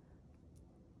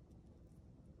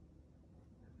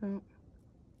 Oh,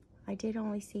 I did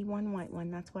only see one white one.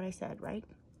 That's what I said, right?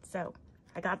 So,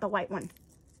 I got the white one.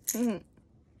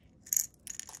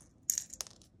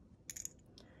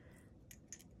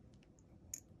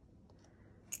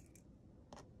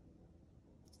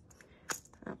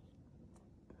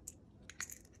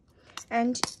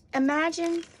 And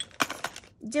imagine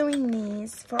doing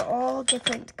these for all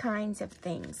different kinds of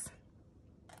things.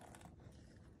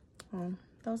 Oh,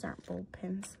 those aren't bulb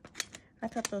pins. I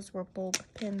thought those were bulb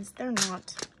pins. They're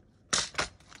not.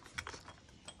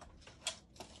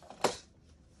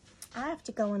 I have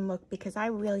to go and look because I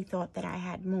really thought that I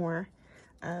had more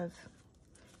of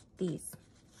these.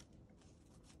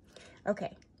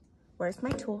 Okay, where's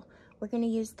my tool? We're going to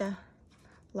use the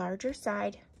larger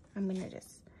side. I'm going to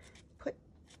just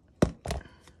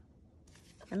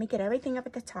let me get everything up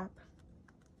at the top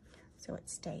so it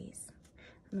stays.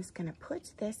 I'm just gonna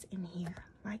put this in here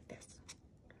like this.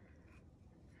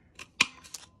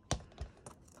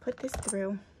 Put this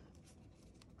through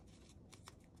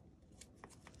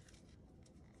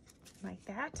like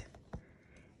that.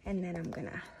 And then I'm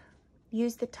gonna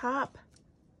use the top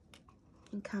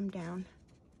and come down.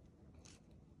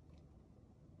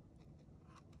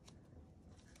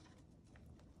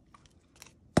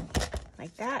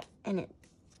 Like that, and it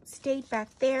stayed back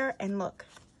there, and look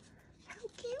how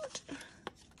cute.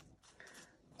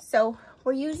 So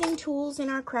we're using tools in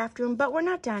our craft room, but we're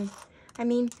not done. I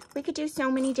mean, we could do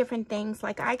so many different things.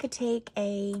 Like I could take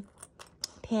a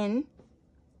pin.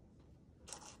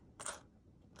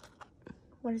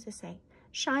 What does it say?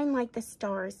 Shine like the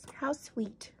stars. How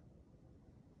sweet.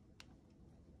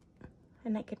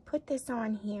 And I could put this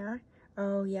on here.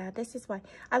 Oh yeah, this is why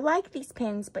I like these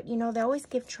pins, but you know, they always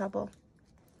give trouble.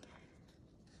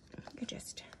 You could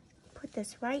just put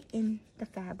this right in the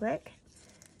fabric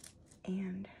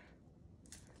and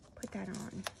put that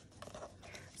on.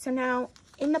 So now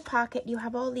in the pocket, you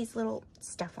have all these little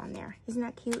stuff on there. Isn't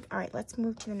that cute? All right, let's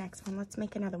move to the next one. Let's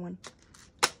make another one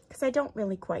because I don't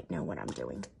really quite know what I'm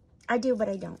doing. I do, but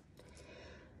I don't.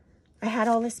 I had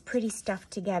all this pretty stuff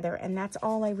together, and that's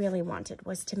all I really wanted,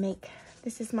 was to make,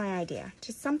 this is my idea,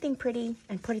 just something pretty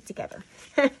and put it together.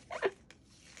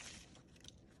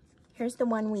 Here's the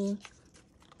one we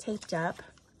taped up.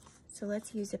 So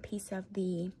let's use a piece of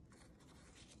the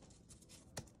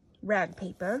rag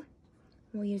paper.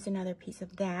 We'll use another piece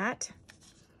of that,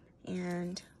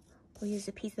 and we'll use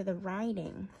a piece of the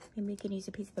writing. Maybe we can use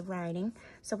a piece of the writing.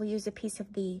 So we'll use a piece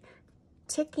of the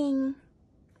ticking.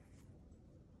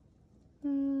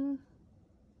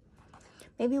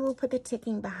 Maybe we'll put the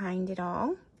ticking behind it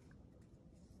all,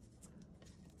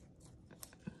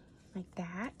 like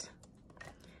that.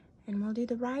 And we'll do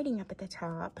the writing up at the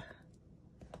top.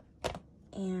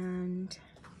 And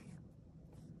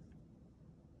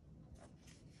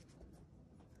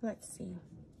let's see.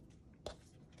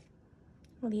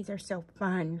 Well, these are so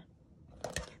fun.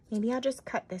 Maybe I'll just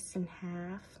cut this in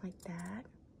half like that.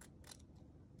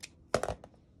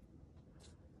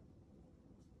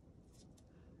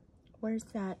 Where's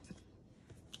that?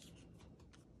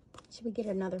 Should we get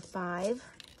another 5?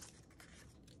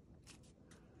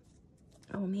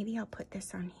 Oh, maybe I'll put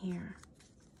this on here.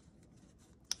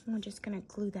 I'm just gonna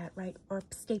glue that right, or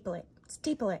staple it.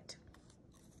 Staple it.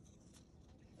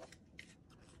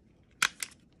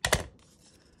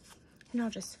 And I'll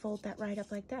just fold that right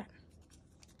up like that.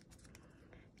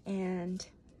 And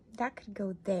that could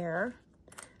go there.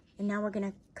 And now we're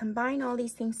gonna combine all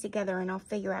these things together, and I'll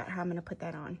figure out how I'm gonna put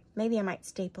that on. Maybe I might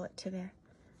staple it to the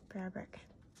fabric.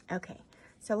 Okay,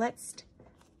 so let's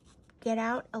get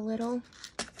out a little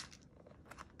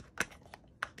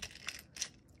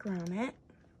grommet.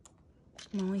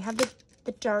 And we have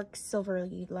the dark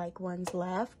silvery-like ones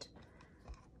left.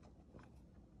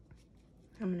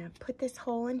 I'm gonna put this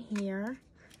hole in here.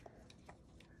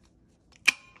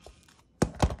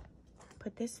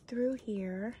 Put this through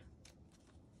here.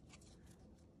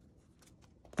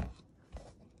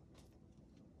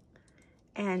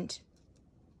 And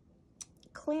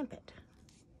clamp it.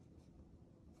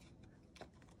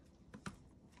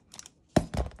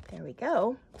 There we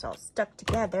go. It's all stuck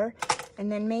together.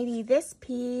 And then maybe this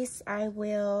piece I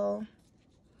will,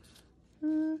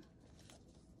 yeah,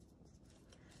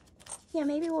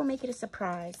 maybe we'll make it a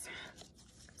surprise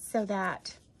so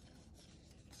that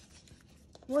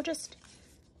I'll just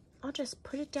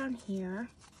put it down here.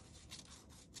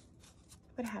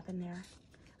 What happened there?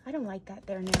 I don't like that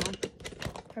there now.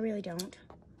 I really don't.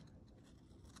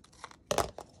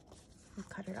 I'll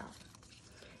cut it off.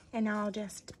 And I'll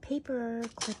just paper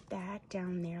clip that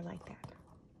down there like that.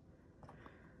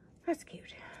 That's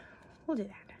cute. We'll do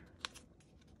that.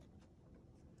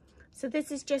 So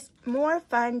this is just more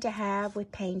fun to have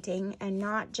with painting, and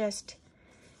not just,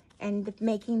 and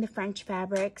making the French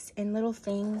fabrics and little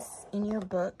things in your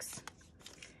books.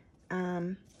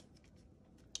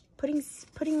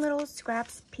 Putting little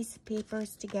scraps, piece of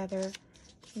papers together.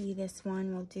 Maybe this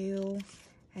one will do.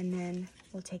 And then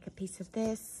we'll take a piece of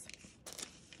this.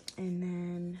 And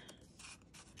then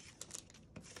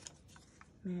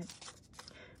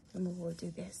we'll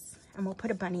do this. And we'll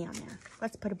put a bunny on there.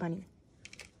 Let's put a bunny.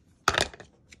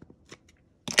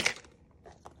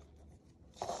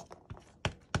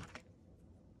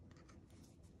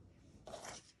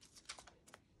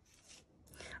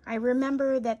 I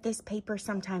remember that this paper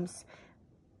sometimes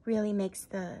really makes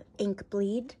the ink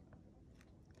bleed.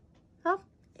 Oh,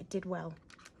 it did well.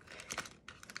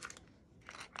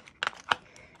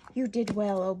 You did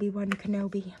well, Obi-Wan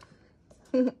Kenobi.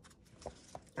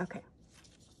 Okay.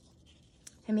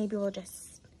 And maybe we'll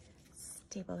just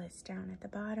staple this down at the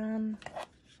bottom.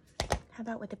 How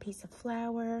about with a piece of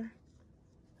flour?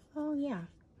 Oh, yeah.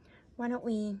 Why don't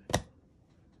we...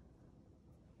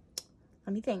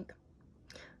 Let me think.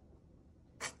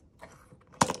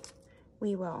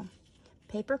 We will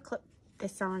paper clip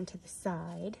this on to the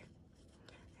side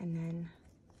and then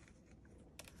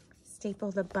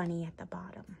staple the bunny at the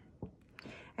bottom.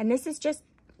 And this is just,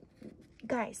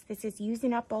 guys, this is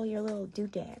using up all your little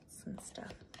doodads and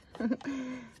stuff.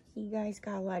 You guys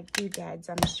got a lot of doodads,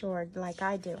 I'm sure, like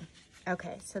I do.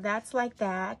 Okay, so that's like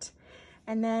that.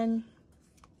 And then,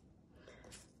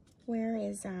 where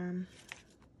is, and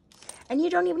you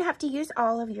don't even have to use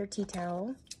all of your tea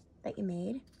towel that you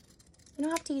made. You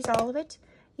don't have to use all of it.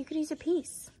 You could use a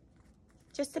piece,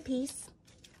 just a piece.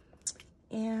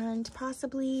 And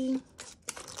possibly,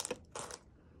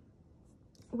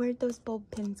 where'd those bulb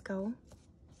pins go?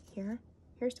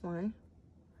 Here's one.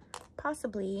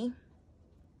 Possibly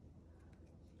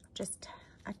just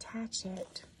attach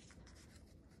it.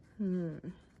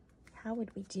 How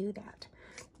would we do that?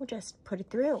 We'll just put it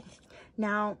through.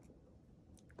 Now,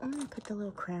 I'm gonna put the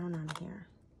little crown on here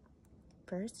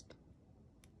first.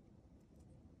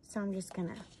 So I'm just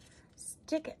gonna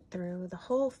stick it through the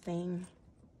whole thing.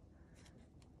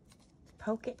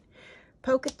 Poke it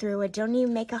through. I don't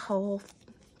even make a hole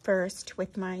first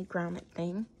with my grommet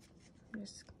thing. I'm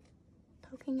just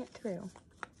poking it through.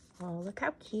 Oh, look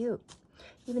how cute.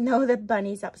 Even though the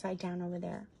bunny's upside down over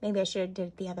there. Maybe I should have did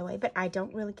it the other way, but I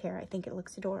don't really care. I think it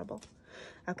looks adorable.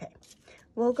 Okay,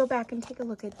 we'll go back and take a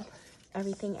look at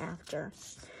everything after.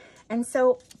 And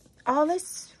so all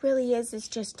this really is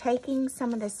just taking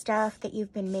some of the stuff that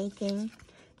you've been making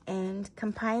and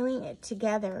compiling it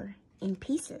together in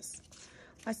pieces.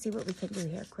 Let's see what we can do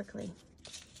here quickly.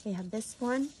 We have this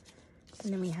one,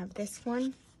 and then we have this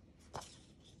one,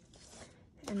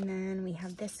 and then we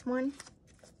have this one.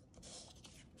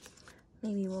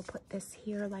 Maybe we'll put this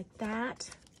here like that.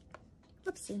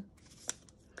 Whoopsie.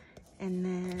 And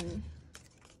then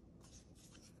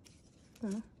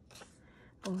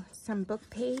some book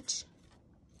page.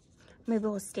 Maybe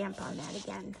we'll stamp on that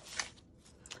again.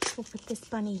 We'll put this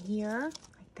bunny here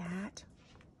like that.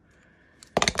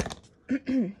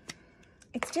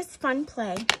 It's just fun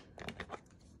play,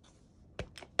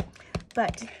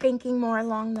 but thinking more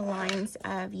along the lines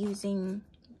of using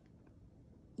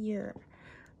your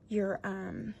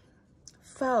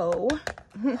faux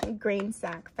grain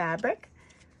sack fabric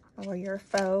or your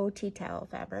faux tea towel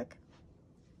fabric,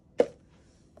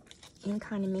 and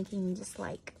kind of making just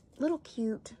like little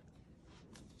cute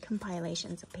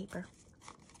compilations of paper.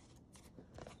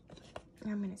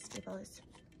 I'm going to staple this.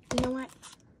 You know what?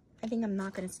 I think I'm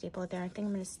not going to staple it there. I think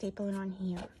I'm going to staple it on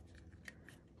here.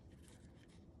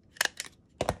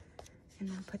 And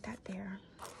then put that there.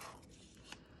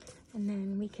 And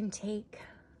then we can take,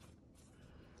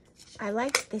 I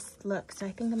like this look, so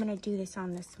I think I'm going to do this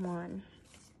on this one.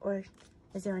 Or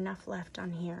is there enough left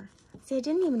on here? See, I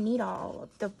didn't even need all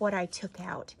of what I took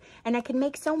out. And I could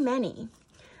make so many.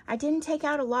 I didn't take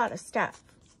out a lot of stuff.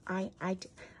 I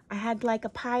had like a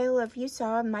pile of, you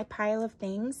saw my pile of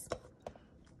things.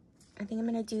 I think I'm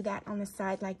going to do that on the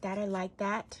side like that. I like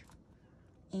that.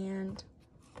 And,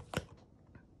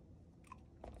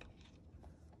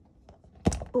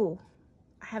 ooh,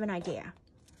 I have an idea.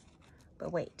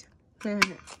 But wait.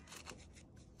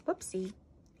 Whoopsie.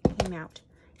 It came out.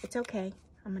 It's okay.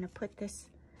 I'm going to put this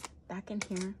back in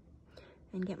here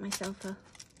and get myself a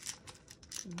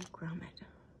grommet.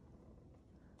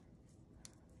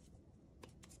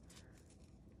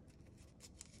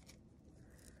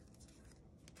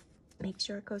 Make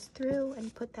sure it goes through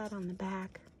and put that on the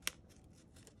back.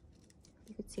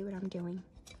 You can see what I'm doing.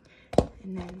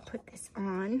 And then put this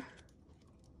on.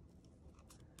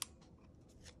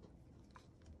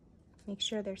 Make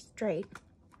sure they're straight.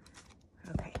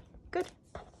 Okay, good.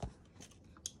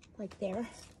 Like there,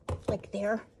 like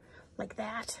there, like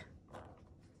that.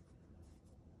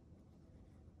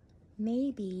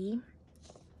 Maybe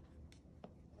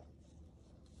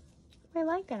I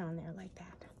like that on there like that.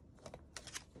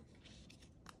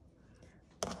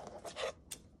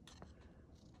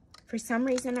 For some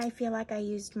reason, I feel like I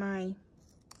used my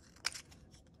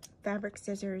fabric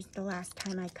scissors the last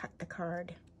time I cut the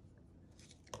card.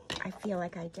 I feel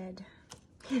like I did.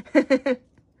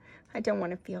 I don't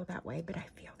want to feel that way, but I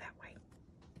feel that way.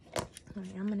 All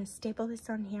right, I'm going to staple this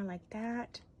on here like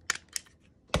that.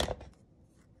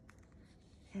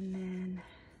 And then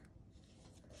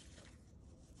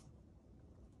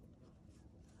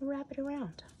wrap it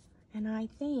around. And I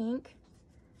think,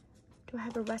 do I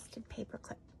have a rusted paper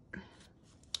clip?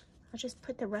 I'll just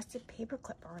put the rusted paper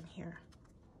clip on here.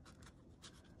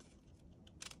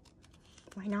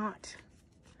 Why not?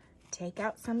 Take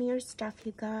out some of your stuff,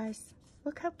 you guys.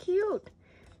 Look how cute.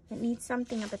 It needs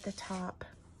something up at the top.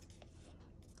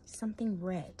 Something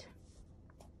red.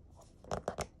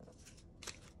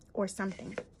 Or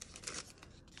something.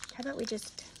 How about we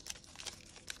just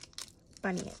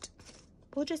bunny it?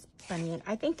 We'll just bunny it.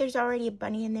 I think there's already a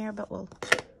bunny in there, but we'll,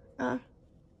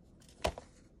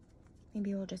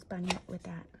 maybe we'll just bunny it with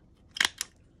that.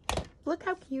 Look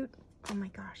how cute. Oh my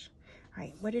gosh. All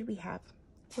right, what did we have?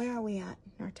 Where are we at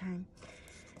in our time?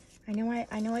 I know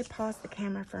I paused the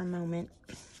camera for a moment.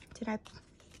 Did I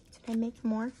make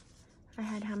more? I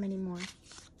had how many more?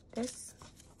 This.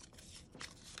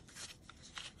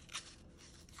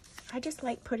 I just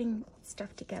like putting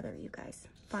stuff together, you guys.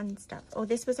 Fun stuff. Oh,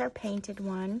 this was our painted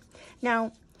one.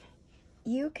 Now,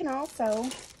 you can also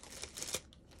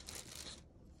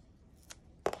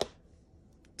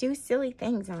do silly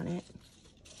things on it.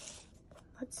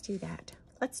 Let's do that.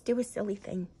 Let's do a silly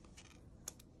thing.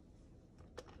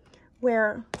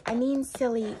 Where, I mean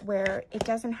silly, where it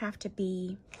doesn't have to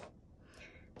be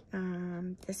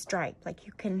the stripe. Like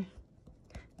you can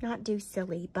not do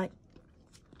silly, but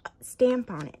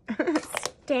stamp on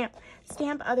it.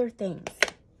 stamp other things.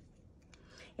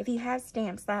 If you have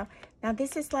stamps. Now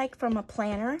this is like from a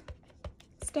planner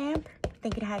stamp. I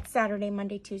think it had Saturday,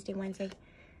 Monday, Tuesday, Wednesday,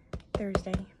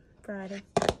 Thursday, Friday.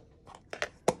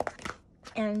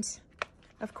 And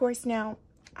of course now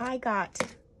I got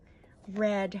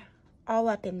red all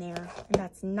up in there, and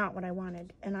that's not what I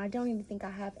wanted. And I don't even think I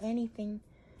have anything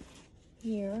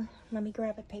here. Let me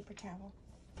grab a paper towel.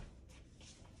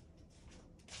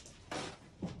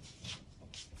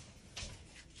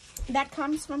 That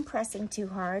comes from pressing too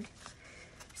hard.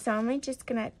 So I'm just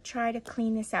gonna try to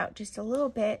clean this out just a little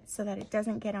bit so that it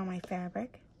doesn't get on my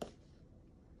fabric.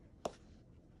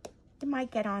 It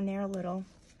might get on there a little.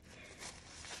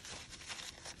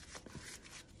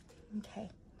 Okay,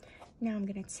 now I'm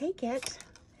gonna take it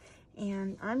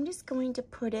and I'm just going to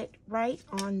put it right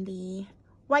on the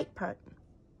white part.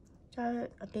 A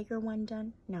bigger one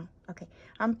done? No, okay.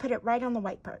 I'm gonna put it right on the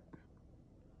white part.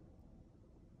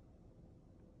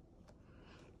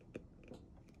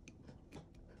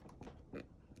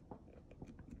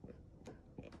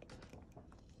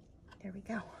 There we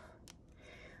go.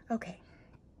 Okay.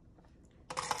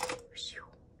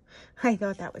 I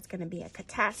thought that was going to be a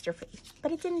catastrophe,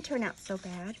 but it didn't turn out so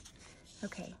bad.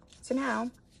 Okay, so now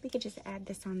we could just add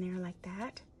this on there like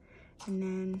that. And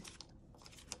then,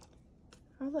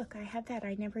 oh look, I have that.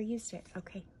 I never used it.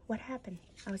 Okay, what happened?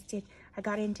 I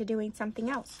got into doing something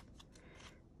else.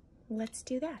 Let's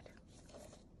do that.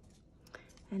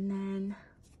 And then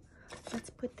let's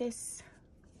put this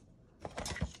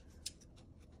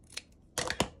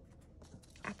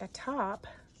at the top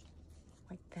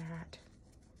like that.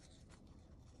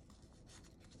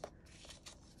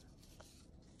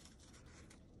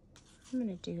 I'm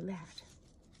gonna do that.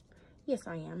 Yes,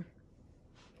 I am.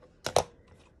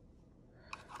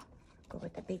 Go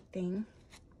with the big thing.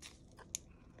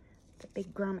 The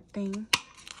big grommet thing.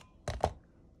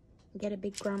 Get a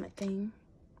big grommet thing.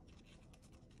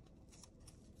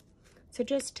 So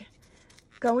just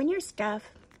go in your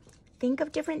stuff. Think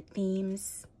of different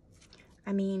themes.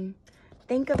 I mean,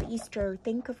 think of Easter,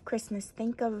 think of Christmas,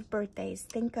 think of birthdays,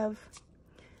 think of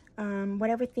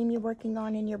whatever theme you're working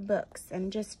on in your books,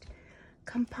 and just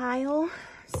compile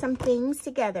some things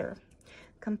together.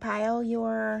 Compile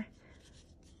your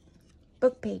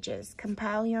book pages,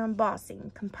 compile your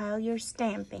embossing, compile your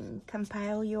stamping,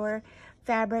 compile your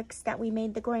fabrics that we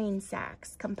made the grain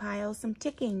sacks, compile some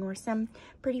ticking or some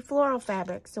pretty floral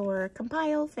fabrics, or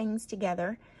compile things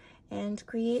together and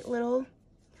create little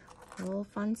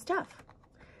fun stuff.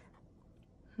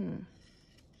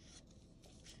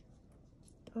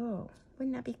 Oh,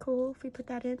 wouldn't that be cool if we put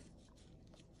that in?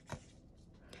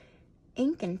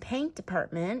 Ink and paint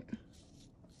department.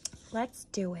 Let's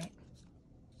do it.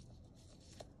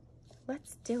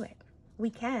 Let's do it. We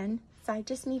can. So I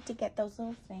just need to get those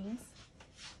little things.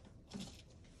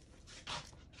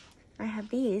 I have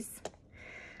these.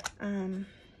 Should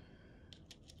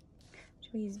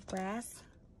we use brass?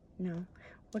 No.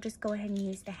 We'll just go ahead and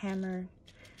use the hammer,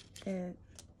 the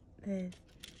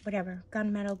whatever,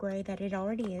 gunmetal gray that it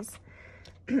already is.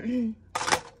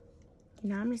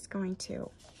 Now I'm just going to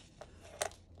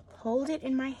hold it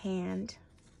in my hand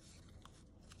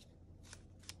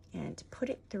and put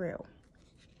it through.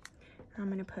 I'm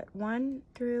going to put one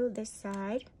through this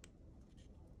side.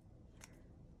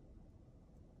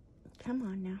 Come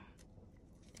on now.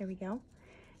 There we go.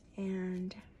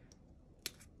 And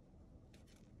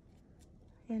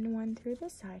one through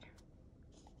this side.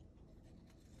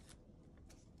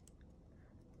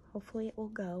 Hopefully it will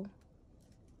go.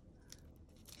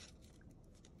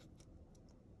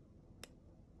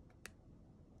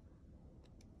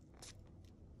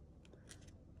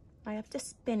 I have to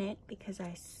spin it because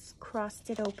I crossed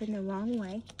it open the wrong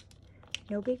way.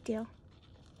 No big deal.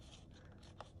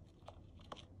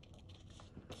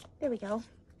 There we go.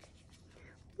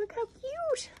 Look how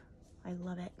cute. I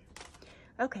love it.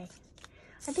 Okay.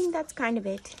 I think that's kind of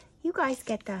it. You guys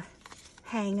get the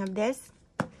hang of this.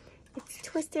 It's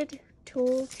Twisted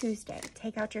Tool Tuesday.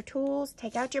 Take out your tools,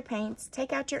 take out your paints,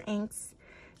 take out your inks,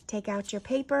 take out your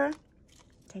paper,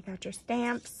 take out your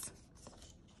stamps,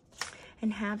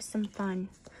 and have some fun.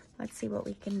 Let's see what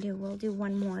we can do. We'll do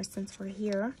one more since we're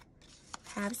here.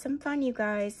 Have some fun, you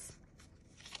guys.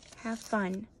 Have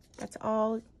fun. That's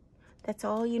all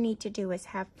you need to do is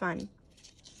have fun.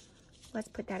 Let's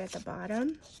put that at the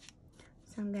bottom.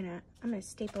 So I'm gonna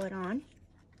staple it on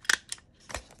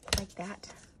like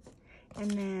that. And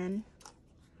then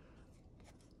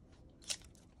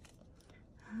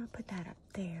I'll put that up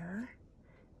there.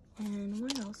 And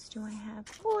what else do I have?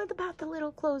 Oh, what about the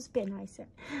little clothespin I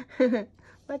said?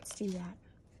 Let's do that.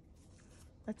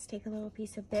 Let's take a little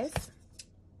piece of this.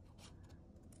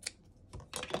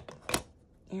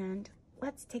 And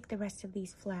let's take the rest of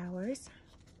these flowers.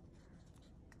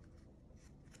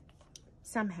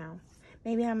 Somehow.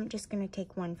 Maybe I'm just going to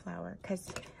take one flower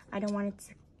because I don't want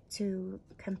it to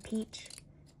compete.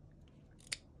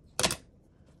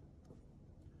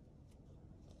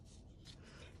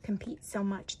 So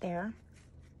much there.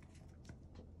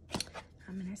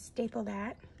 I'm going to staple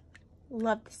that.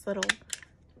 Love this little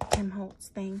Tim Holtz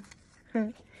thing.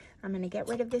 I'm going to get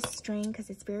rid of this string because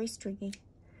it's very stringy.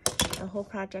 The whole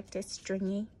project is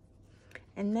stringy.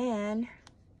 And then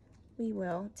we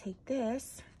will take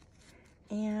this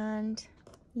and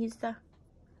use the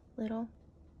little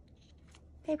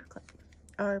paper clip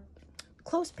or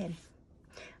clothespin.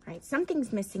 All right,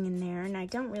 something's missing in there and I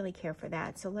don't really care for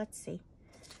that. So let's see.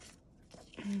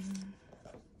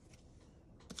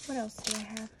 What else do I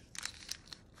have?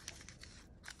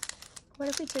 What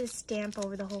if we did a stamp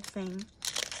over the whole thing?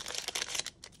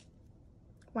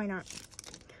 Why not?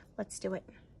 Let's do it.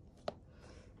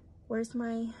 Where's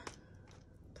my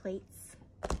plates?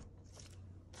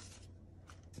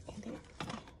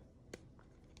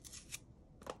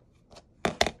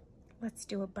 Let's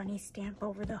do a bunny stamp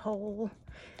over the whole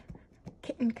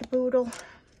kit and caboodle.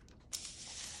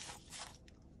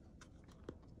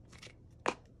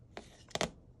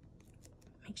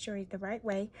 Make sure it's the right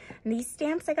way. And these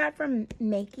stamps I got from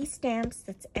Makey Stamps.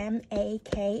 That's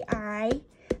M-A-K-I.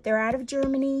 They're out of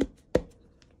Germany.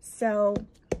 So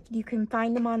you can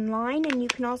find them online and you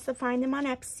can also find them on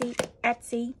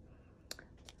Etsy.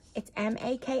 It's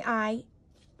M-A-K-I.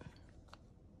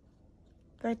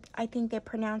 But I think they're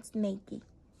pronounced Makey.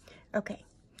 Okay.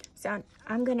 So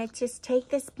I'm going to just take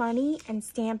this bunny and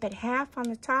stamp it half on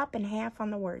the top and half on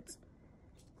the words.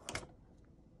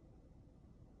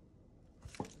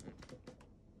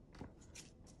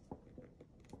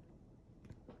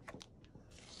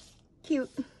 Cute.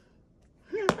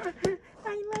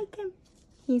 I like him.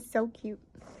 He's so cute.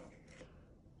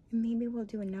 Maybe we'll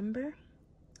do a number.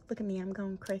 Look at me, I'm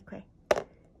going cray-cray.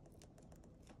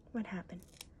 What happened?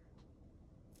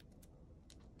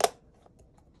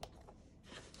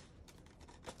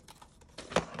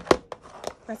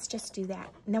 Let's just do that.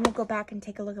 And then we'll go back and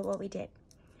take a look at what we did.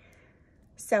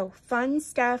 So, fun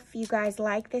stuff. You guys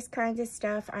like this kind of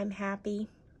stuff. I'm happy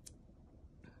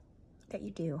that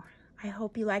you do. I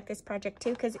hope you like this project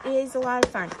too, because it is a lot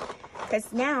of fun.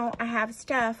 Because now I have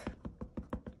stuff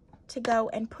to go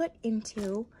and put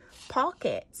into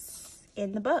pockets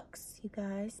in the books, you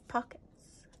guys.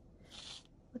 Pockets.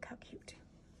 Look how cute.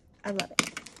 I love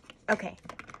it. Okay,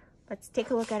 let's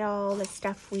take a look at all the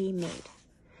stuff we made.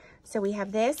 So we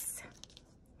have this.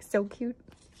 So cute.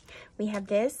 We have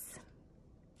this.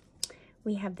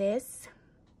 We have this.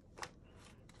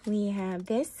 We have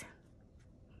this.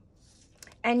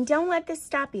 And don't let this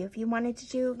stop you. If you wanted to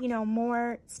do, you know,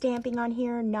 more stamping on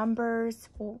here, numbers,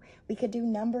 well, we could do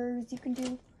numbers. You can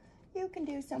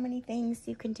do so many things.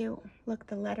 You can do, look,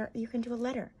 the letter. You can do a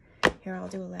letter. Here, I'll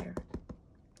do a letter.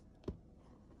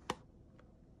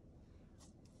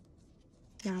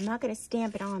 Now, I'm not going to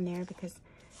stamp it on there because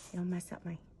it'll mess up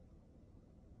my...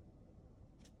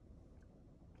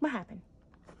 What happened?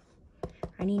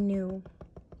 I need new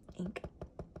ink.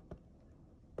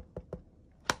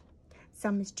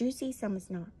 Some is juicy, some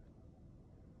is not.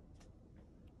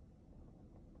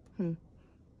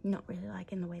 Not really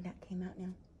liking the way that came out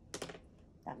now.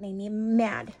 That made me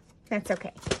mad. That's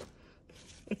okay.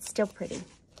 It's still pretty.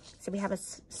 So we have a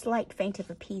slight faint of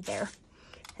a P there.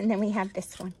 And then we have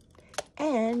this one.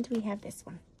 And we have this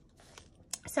one.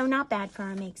 So not bad for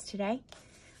our makes today.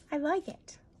 I like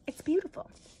it. It's beautiful.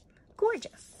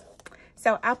 Gorgeous.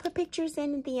 So I'll put pictures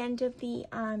in at the end of the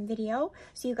video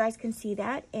so you guys can see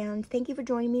that. And thank you for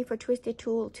joining me for Twisted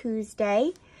Tool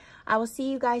Tuesday. I will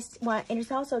see you guys, and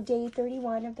it's also day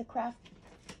 31 of the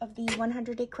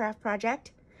 100-day craft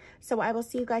project. So I will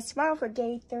see you guys tomorrow for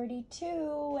day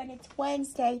 32, and it's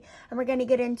Wednesday, and we're going to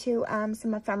get into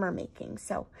some ephemera making.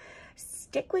 So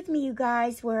stick with me, you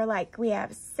guys. We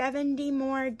have 70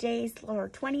 more days,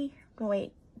 or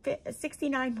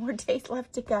 69 more days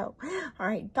left to go. All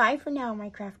right, bye for now, my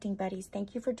crafting buddies.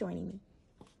 Thank you for joining me.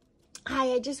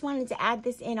 Hi, I just wanted to add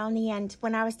this in on the end.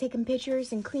 When I was taking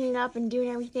pictures and cleaning up and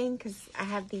doing everything, because I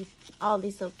have all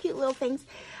these little cute little things,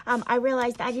 I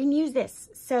realized I didn't use this.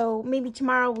 So maybe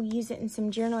tomorrow we'll use it in some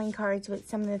journaling cards with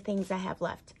some of the things I have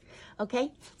left.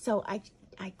 Okay, so I'm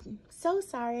so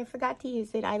sorry I forgot to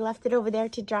use it. I left it over there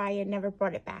to dry and never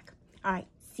brought it back. All right,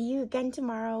 see you again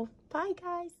tomorrow. Bye,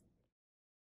 guys.